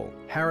novel,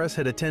 Harris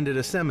had attended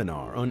a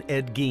seminar on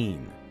Ed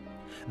Gein.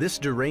 This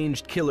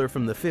deranged killer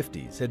from the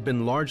 50s had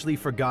been largely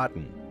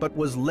forgotten, but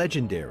was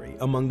legendary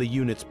among the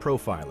unit's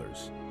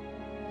profilers.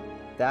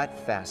 That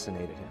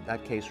fascinated him.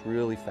 That case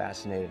really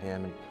fascinated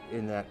him,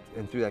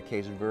 and through that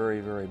case, very,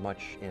 very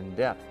much in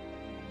depth.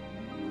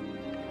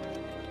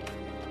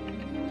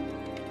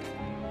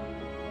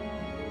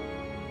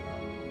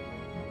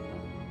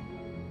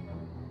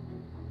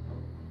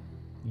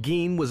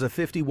 Gein was a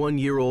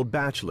 51-year-old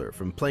bachelor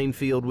from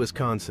Plainfield,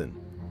 Wisconsin.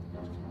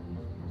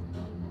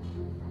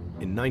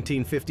 In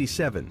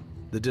 1957,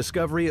 the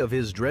discovery of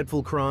his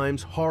dreadful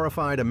crimes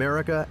horrified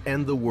America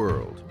and the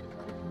world.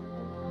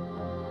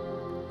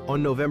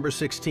 On November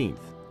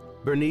 16th,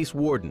 Bernice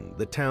Worden,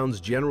 the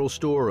town's general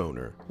store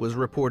owner, was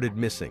reported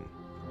missing.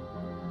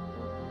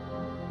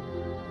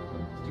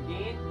 Mr.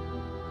 Gein?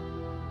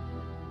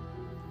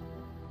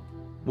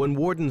 When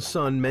Worden's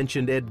son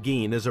mentioned Ed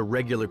Gein as a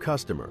regular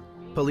customer,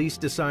 police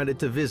decided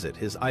to visit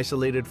his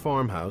isolated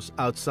farmhouse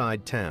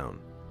outside town.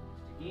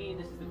 Mr. Gein,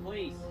 this is the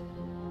police.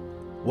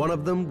 One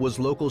of them was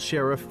local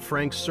sheriff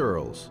Frank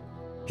Searles.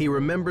 He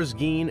remembers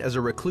Gein as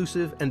a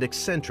reclusive and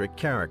eccentric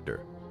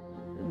character.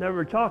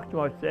 Never talked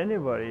much to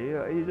anybody.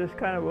 He's just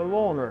kind of a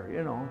loner,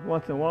 you know.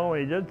 Once in a while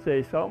when he did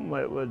say something,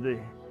 it would be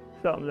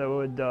something that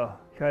would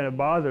kind of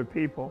bother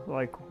people.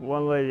 Like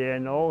one lady I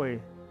know,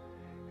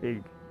 he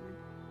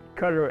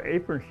cut her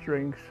apron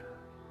strings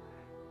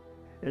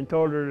and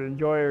told her to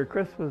enjoy her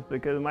Christmas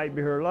because it might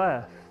be her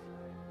last.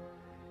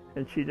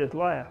 And she just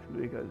laughed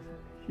because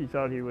she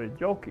thought he was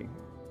joking.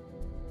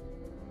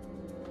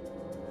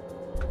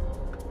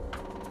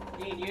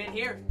 Gein, you in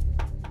here?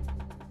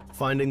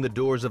 Finding the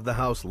doors of the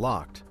house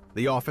locked,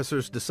 the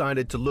officers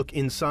decided to look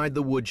inside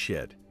the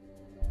woodshed.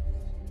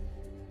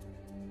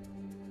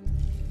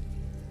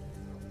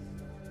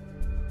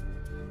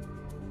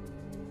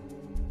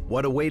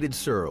 What awaited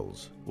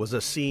Searles was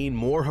a scene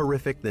more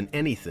horrific than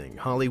anything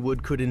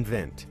Hollywood could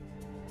invent.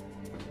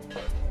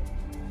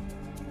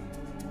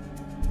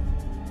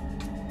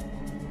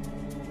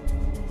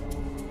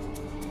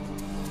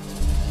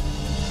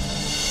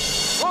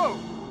 Whoa!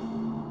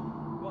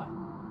 What?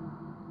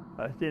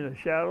 I seen a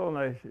shadow and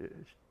I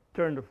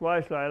turned the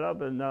flashlight up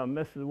and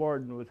Mrs.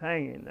 Worden was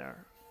hanging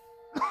there.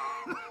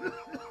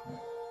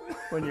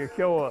 When you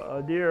kill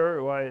a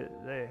deer, why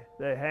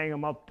they hang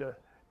them up to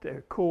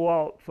cool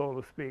out, so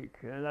to speak,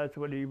 and that's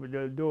what he was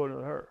doing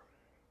with her.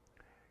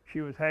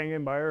 She was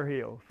hanging by her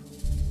heels.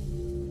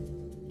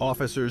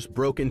 Officers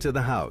broke into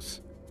the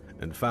house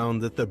and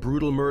found that the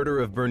brutal murder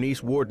of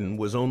Bernice Worden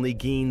was only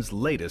Gein's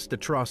latest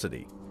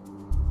atrocity.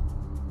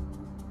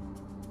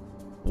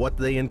 What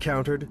they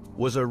encountered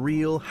was a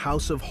real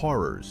house of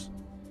horrors.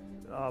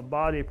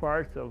 Body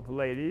parts of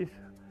ladies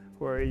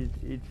where he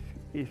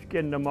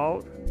skinned them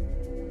out.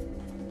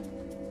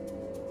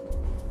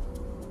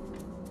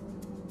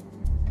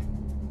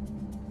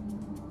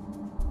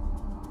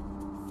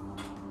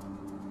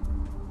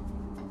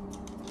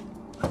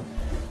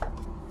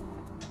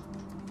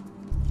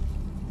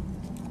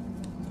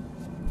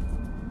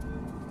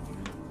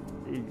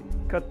 He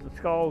cut the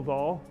skulls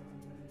off,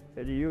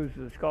 and he used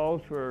the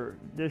skulls for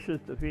dishes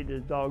to feed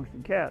his dogs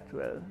and cats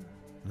with.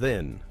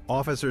 Then,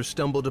 officers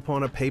stumbled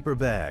upon a paper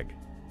bag.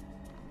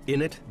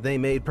 In it, they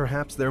made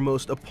perhaps their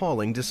most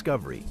appalling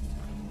discovery: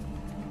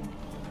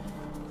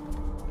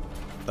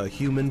 a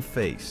human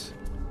face.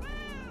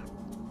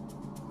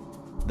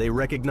 They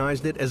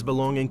recognized it as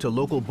belonging to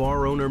local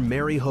bar owner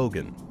Mary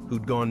Hogan,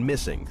 who'd gone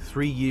missing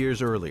 3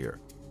 years earlier.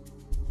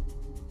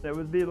 It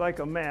would be like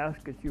a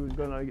mask that she was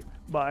going to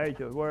buy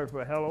to wear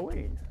for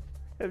Halloween.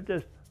 It was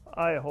just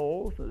eye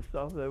holes and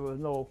stuff. There was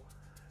no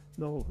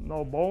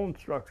bone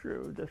structure.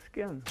 It was just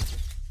skin.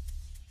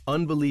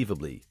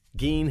 Unbelievably,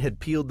 Gein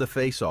had peeled the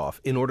face off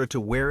in order to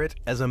wear it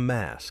as a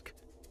mask.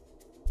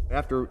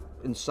 After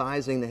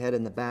incising the head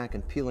and the back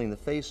and peeling the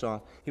face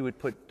off, he would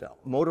put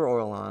motor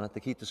oil on it to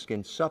keep the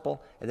skin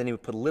supple, and then he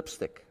would put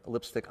lipstick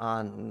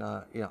on,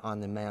 on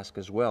the mask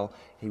as well.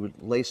 He would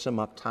lace them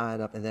up, tie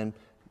it up, and then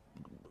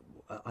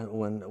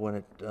when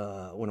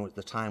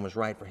the time was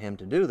right for him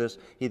to do this,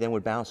 he then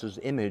would bounce his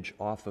image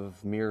off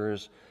of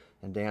mirrors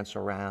and dance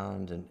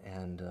around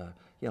and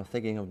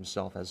thinking of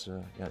himself as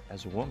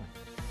a woman.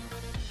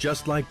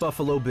 Just like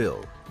Buffalo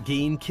Bill,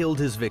 Gein killed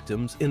his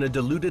victims in a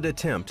deluded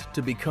attempt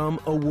to become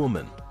a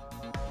woman.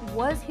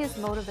 Was his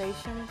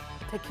motivation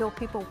to kill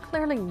people?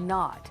 Clearly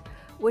not.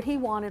 What he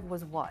wanted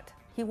was what?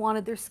 He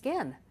wanted their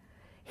skin.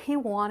 He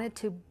wanted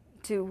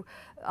to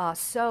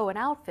sew an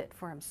outfit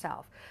for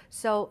himself.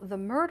 So the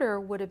murder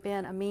would have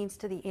been a means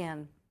to the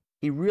end.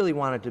 He really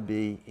wanted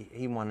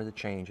to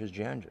change his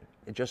gender.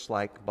 Just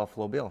like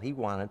Buffalo Bill, he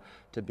wanted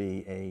to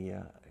be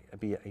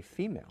a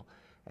female.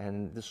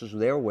 And this was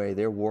their way,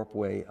 their warped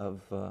way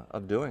of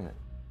doing it.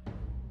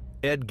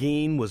 Ed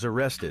Gein was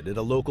arrested at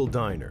a local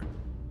diner.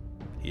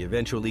 He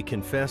eventually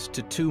confessed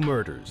to 2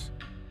 murders.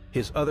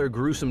 His other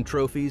gruesome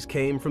trophies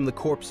came from the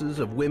corpses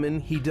of women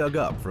he dug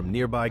up from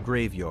nearby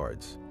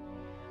graveyards.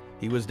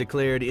 He was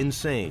declared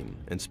insane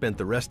and spent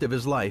the rest of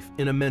his life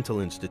in a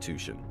mental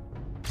institution.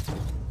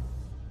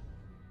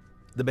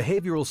 The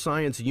Behavioral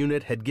Science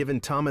Unit had given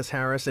Thomas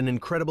Harris an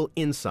incredible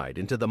insight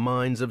into the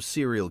minds of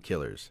serial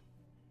killers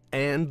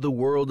and the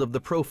world of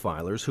the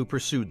profilers who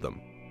pursued them.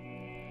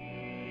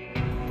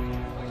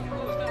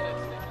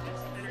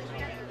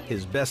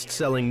 His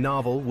best-selling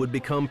novel would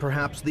become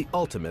perhaps the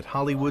ultimate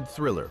Hollywood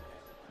thriller.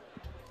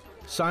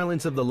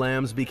 Silence of the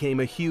Lambs became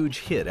a huge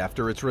hit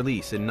after its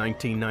release in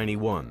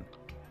 1991.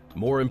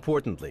 More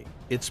importantly,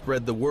 it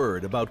spread the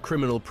word about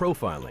criminal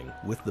profiling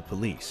with the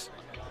police.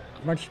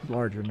 A much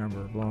larger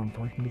number of law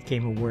enforcement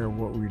became aware of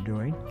what we were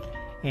doing,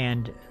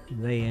 and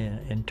they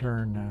in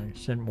turn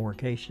sent more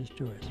cases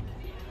to us.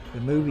 The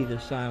movie The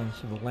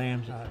Silence of the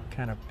Lambs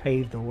kind of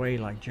paved the way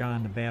like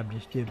John the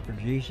Baptist did for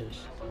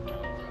Jesus.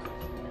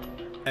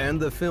 And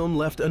the film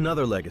left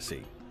another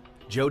legacy.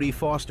 Jodie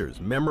Foster's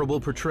memorable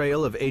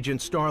portrayal of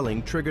Agent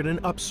Starling triggered an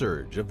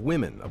upsurge of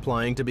women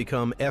applying to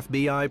become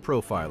FBI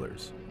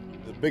profilers.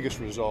 The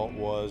biggest result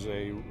was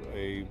a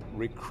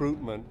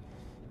recruitment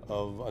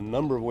of a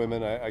number of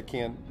women. I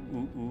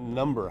can't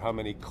number how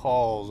many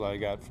calls I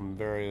got from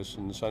various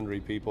and sundry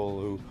people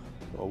who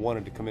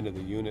wanted to come into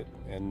the unit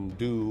and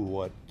do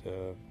what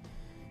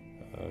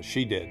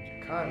she did.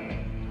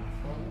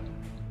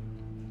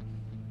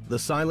 The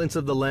Silence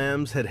of the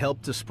Lambs had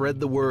helped to spread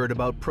the word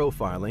about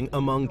profiling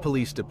among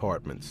police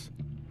departments,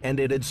 and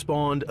it had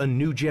spawned a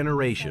new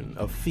generation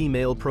of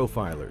female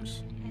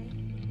profilers.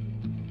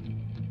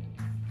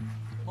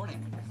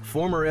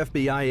 Former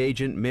FBI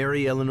agent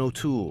Mary Ellen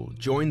O'Toole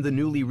joined the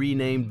newly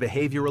renamed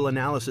Behavioral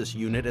Analysis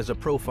Unit as a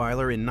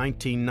profiler in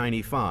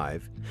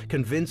 1995,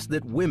 convinced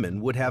that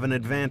women would have an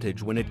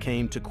advantage when it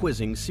came to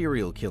quizzing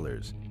serial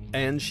killers,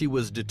 and she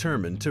was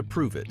determined to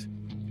prove it.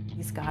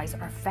 These guys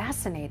are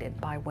fascinated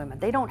by women.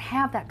 They don't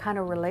have that kind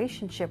of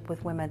relationship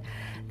with women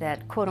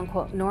that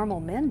quote-unquote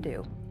normal men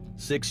do.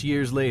 6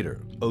 years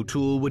later,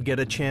 O'Toole would get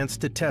a chance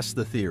to test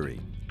the theory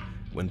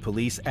when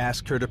police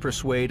asked her to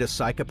persuade a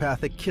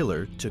psychopathic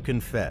killer to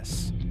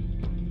confess.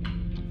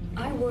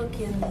 I work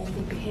in the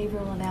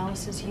Behavioral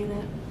Analysis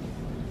Unit.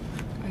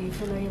 Are you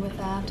familiar with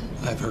that?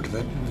 I've heard of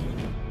it.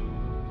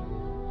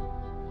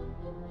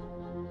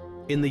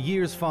 In the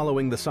years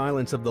following The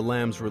Silence of the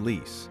Lambs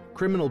release,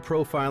 criminal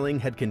profiling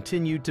had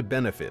continued to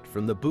benefit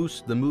from the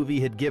boost the movie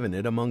had given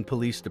it among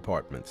police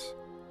departments.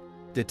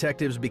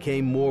 Detectives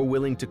became more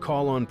willing to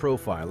call on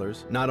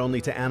profilers, not only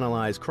to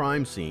analyze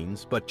crime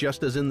scenes, but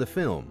just as in the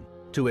film,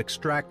 to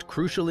extract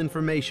crucial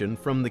information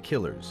from the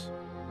killers.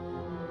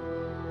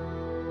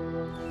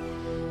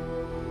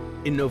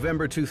 In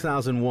November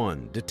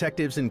 2001,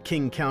 detectives in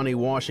King County,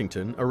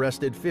 Washington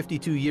arrested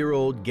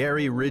 52-year-old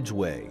Gary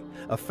Ridgway,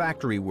 a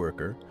factory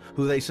worker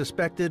who they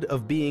suspected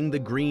of being the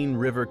Green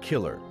River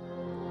Killer.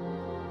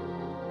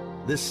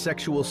 This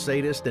sexual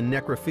sadist and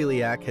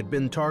necrophiliac had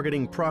been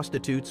targeting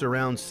prostitutes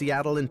around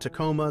Seattle and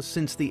Tacoma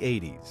since the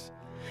 80s.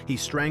 He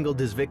strangled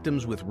his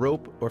victims with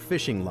rope or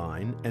fishing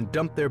line and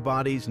dumped their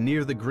bodies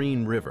near the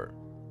Green River.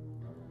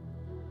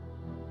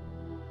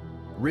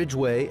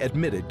 Ridgway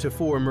admitted to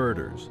 4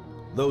 murders,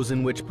 those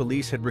in which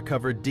police had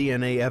recovered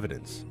DNA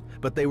evidence,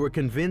 but they were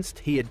convinced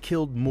he had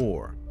killed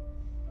more.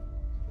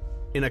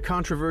 In a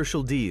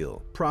controversial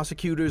deal,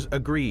 prosecutors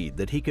agreed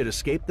that he could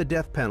escape the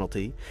death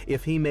penalty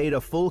if he made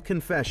a full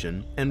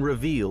confession and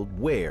revealed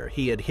where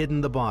he had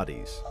hidden the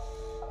bodies.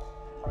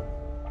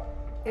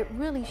 It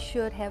really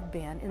should have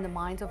been, in the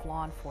minds of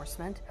law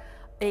enforcement,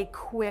 a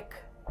quick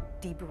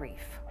debrief.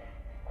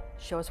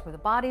 Show us where the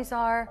bodies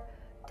are,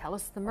 tell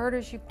us the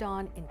murders you've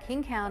done in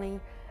King County,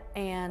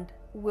 and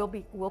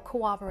we'll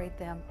corroborate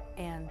them,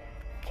 and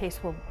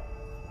case will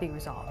be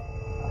resolved.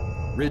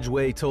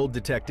 Ridgway told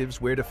detectives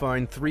where to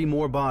find 3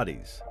 more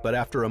bodies, but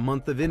after a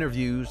month of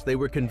interviews, they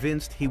were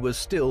convinced he was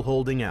still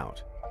holding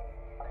out.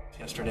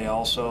 Yesterday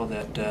also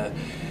that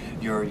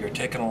you're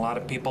taking a lot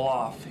of people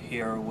off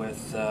here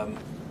with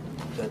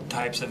the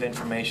types of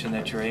information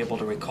that you're able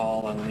to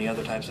recall and the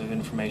other types of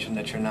information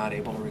that you're not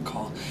able to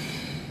recall.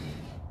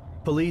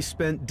 Police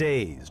spent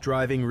days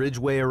driving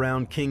Ridgway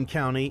around King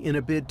County in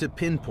a bid to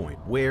pinpoint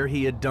where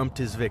he had dumped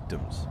his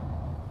victims.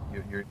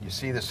 You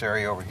see this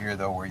area over here,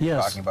 though, where you're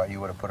talking about you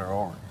would have put her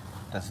over.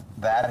 Does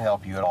that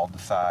help you at all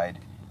decide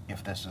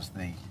if this is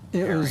the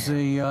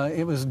area?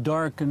 It was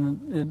dark,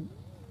 and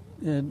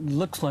it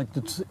looks like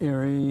this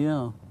area,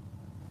 yeah.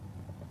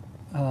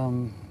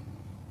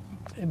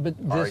 But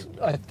this,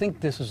 I think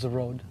this is the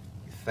road.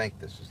 You think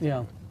this is the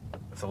road?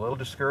 It's a little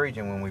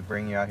discouraging when we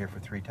bring you out here for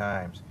 3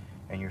 times,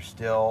 and you're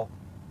still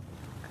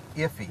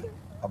iffy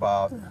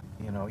about,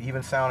 you know,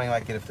 even sounding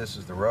like it if this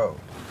is the road.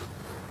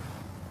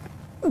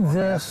 Let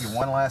me ask you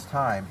one last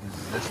time,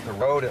 is this the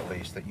road at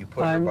least that you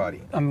put your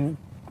body? I'm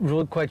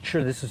really quite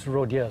sure this is the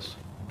road, yes.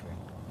 Okay.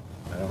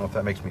 I don't know if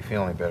that makes me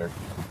feel any better.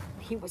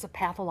 He was a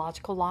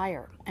pathological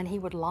liar, and he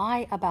would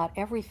lie about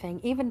everything,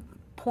 even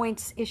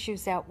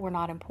issues that were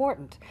not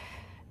important.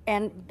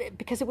 And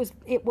because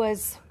it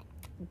was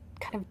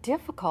kind of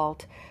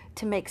difficult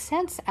to make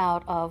sense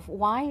out of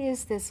why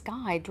is this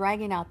guy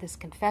dragging out this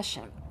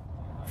confession.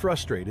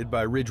 Frustrated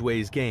by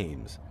Ridgway's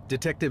games,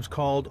 detectives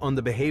called on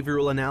the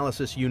Behavioral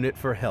Analysis Unit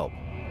for help.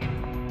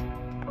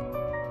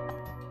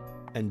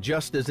 And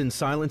just as in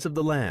Silence of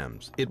the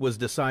Lambs, it was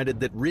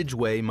decided that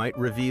Ridgway might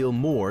reveal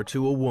more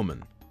to a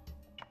woman.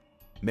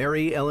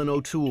 Mary Ellen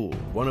O'Toole,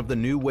 one of the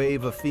new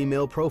wave of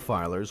female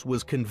profilers,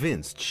 was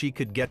convinced she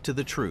could get to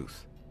the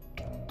truth.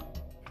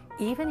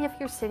 Even if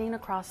you're sitting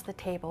across the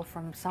table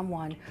from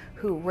someone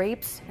who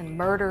rapes and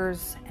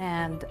murders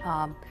and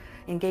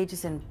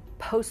engages in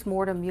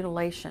post-mortem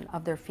mutilation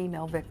of their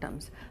female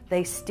victims,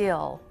 they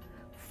still,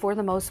 for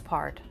the most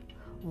part,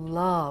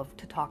 love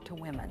to talk to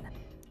women.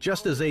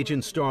 Just as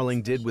Agent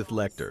Starling did with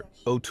Lecter,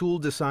 O'Toole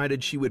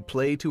decided she would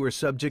play to her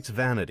subject's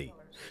vanity,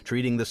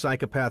 treating the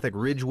psychopathic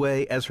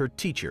Ridgway as her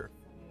teacher.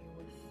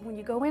 When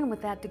you go in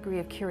with that degree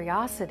of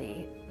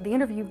curiosity, the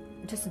interview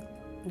just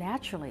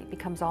naturally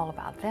becomes all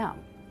about them.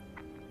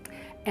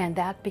 And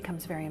that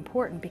becomes very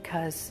important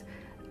because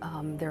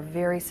they're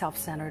very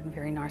self-centered and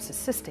very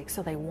narcissistic,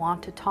 so they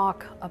want to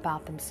talk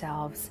about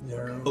themselves.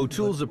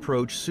 O'Toole's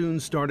approach soon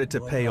started to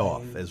pay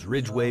off as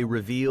Ridgway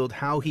revealed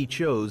how he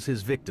chose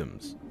his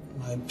victims.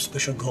 My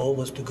special goal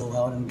was to go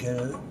out and get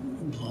a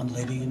blonde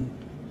lady and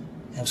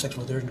have sex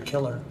with her and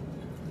kill her.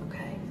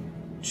 Okay.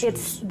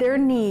 It's their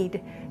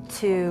need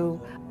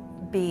to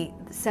be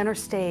center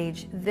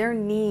stage, their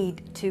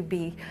need to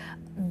be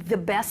the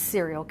best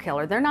serial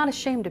killer. They're not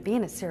ashamed of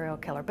being a serial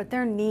killer, but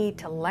their need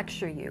to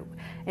lecture you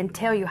and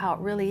tell you how it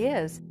really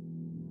is.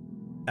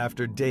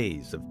 After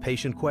days of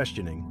patient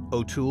questioning,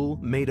 O'Toole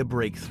made a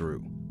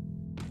breakthrough.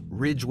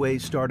 Ridgway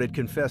started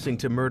confessing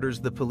to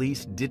murders the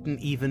police didn't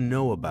even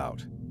know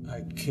about.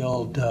 I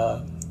killed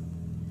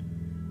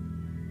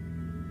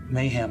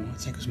Mayhem, I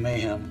think it was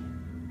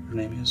Mayhem, her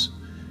name is.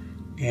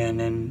 And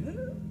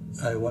then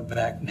I went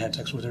back and had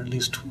sex with her at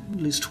least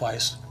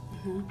twice.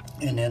 Mm-hmm.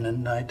 And then the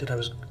night that I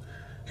was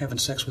having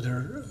sex with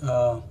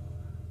her,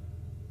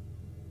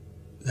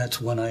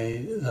 that's when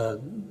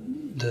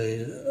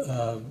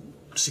the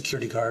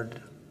security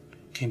guard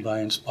came by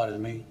and spotted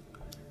me.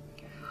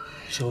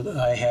 So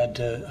I had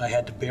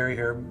to bury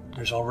her.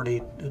 There's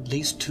already at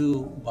least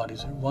 2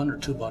 bodies, 1 or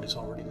 2 bodies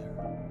already there.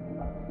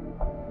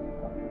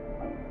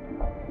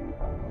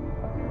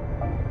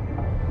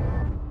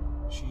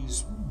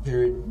 She's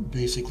buried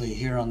basically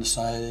here on the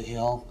side of the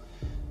hill.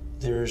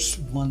 There's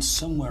one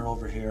somewhere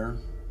over here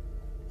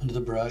under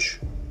the brush.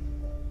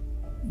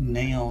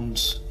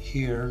 Naom's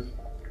here,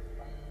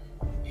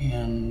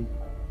 and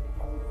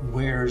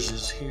Wares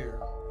is here.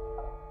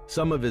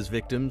 Some of his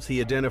victims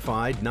he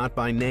identified not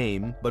by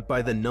name, but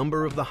by the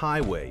number of the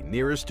highway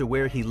nearest to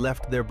where he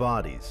left their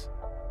bodies.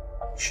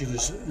 She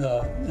was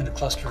in a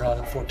cluster out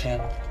at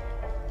 410.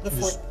 The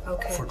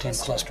 410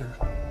 cluster.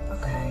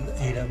 Okay.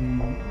 8 of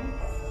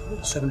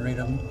them, 7 or 8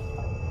 of them.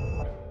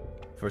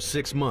 For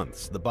 6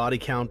 months, the body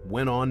count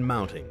went on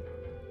mounting.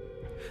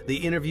 The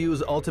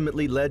interviews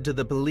ultimately led to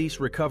the police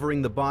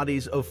recovering the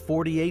bodies of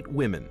 48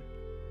 women,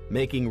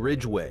 making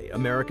Ridgway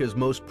America's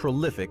most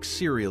prolific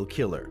serial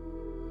killer.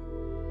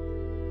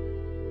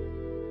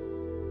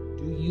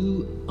 Do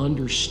you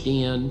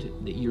understand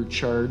that you're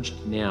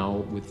charged now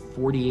with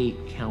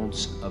 48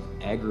 counts of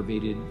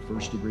aggravated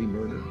first-degree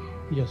murder?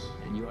 Yes.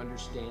 And you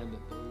understand that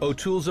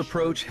O'Toole's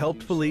approach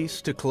helped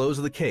police to close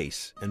the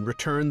case and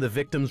return the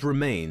victims'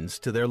 remains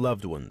to their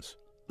loved ones.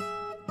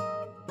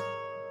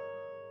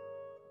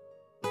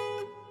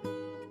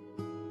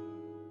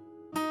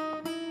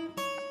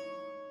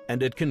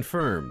 And it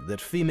confirmed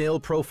that female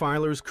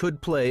profilers could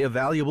play a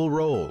valuable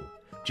role,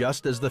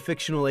 just as the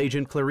fictional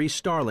agent Clarice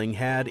Starling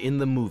had in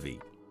the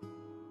movie.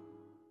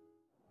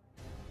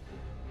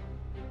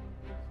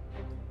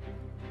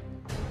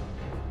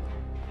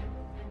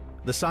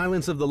 The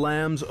Silence of the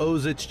Lambs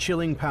owes its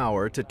chilling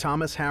power to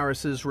Thomas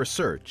Harris's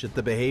research at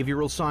the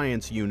Behavioral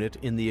Science Unit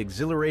in the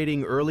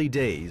exhilarating early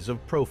days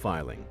of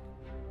profiling.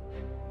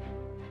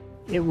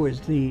 It was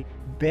the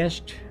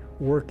best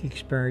work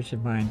experience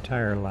of my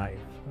entire life.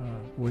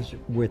 was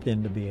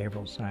within the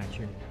behavioral science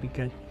unit,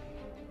 because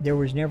there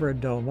was never a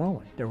dull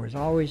moment. There was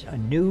always a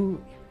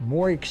new,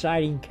 more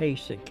exciting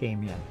case that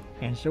came in.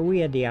 And so we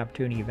had the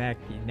opportunity of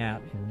acting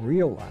out in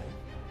real life,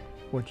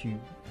 what you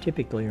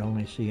typically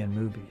only see in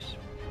movies.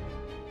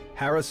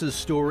 Harris's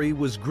story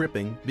was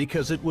gripping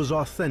because it was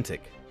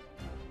authentic,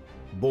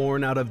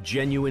 born out of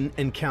genuine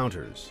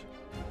encounters,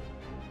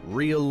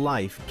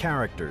 real-life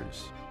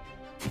characters,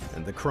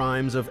 and the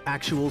crimes of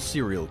actual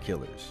serial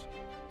killers.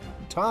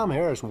 Tom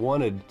Harris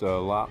wanted a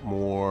lot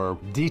more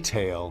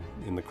detail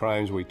in the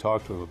crimes we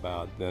talked to him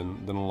about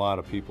than a lot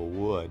of people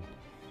would.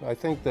 I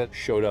think that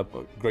showed up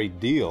a great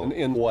deal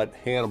in what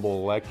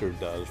Hannibal Lecter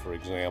does, for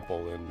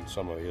example, in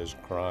some of his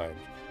crimes.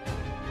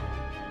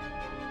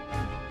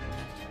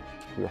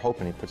 We were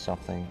hoping he'd put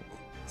something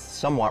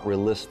somewhat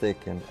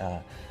realistic and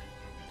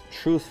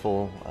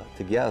truthful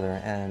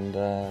together, and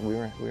we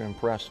were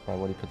impressed by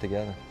what he put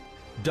together.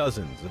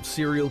 Dozens of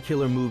serial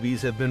killer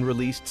movies have been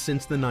released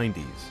since the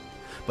 90s,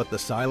 but The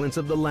Silence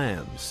of the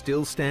Lambs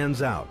still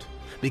stands out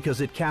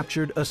because it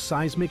captured a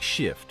seismic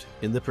shift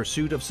in the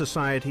pursuit of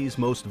society's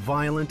most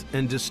violent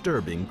and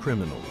disturbing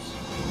criminals.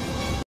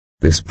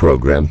 This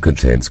program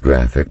contains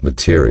graphic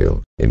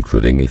material,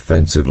 including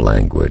offensive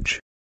language.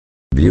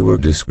 Viewer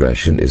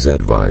discretion is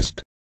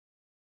advised.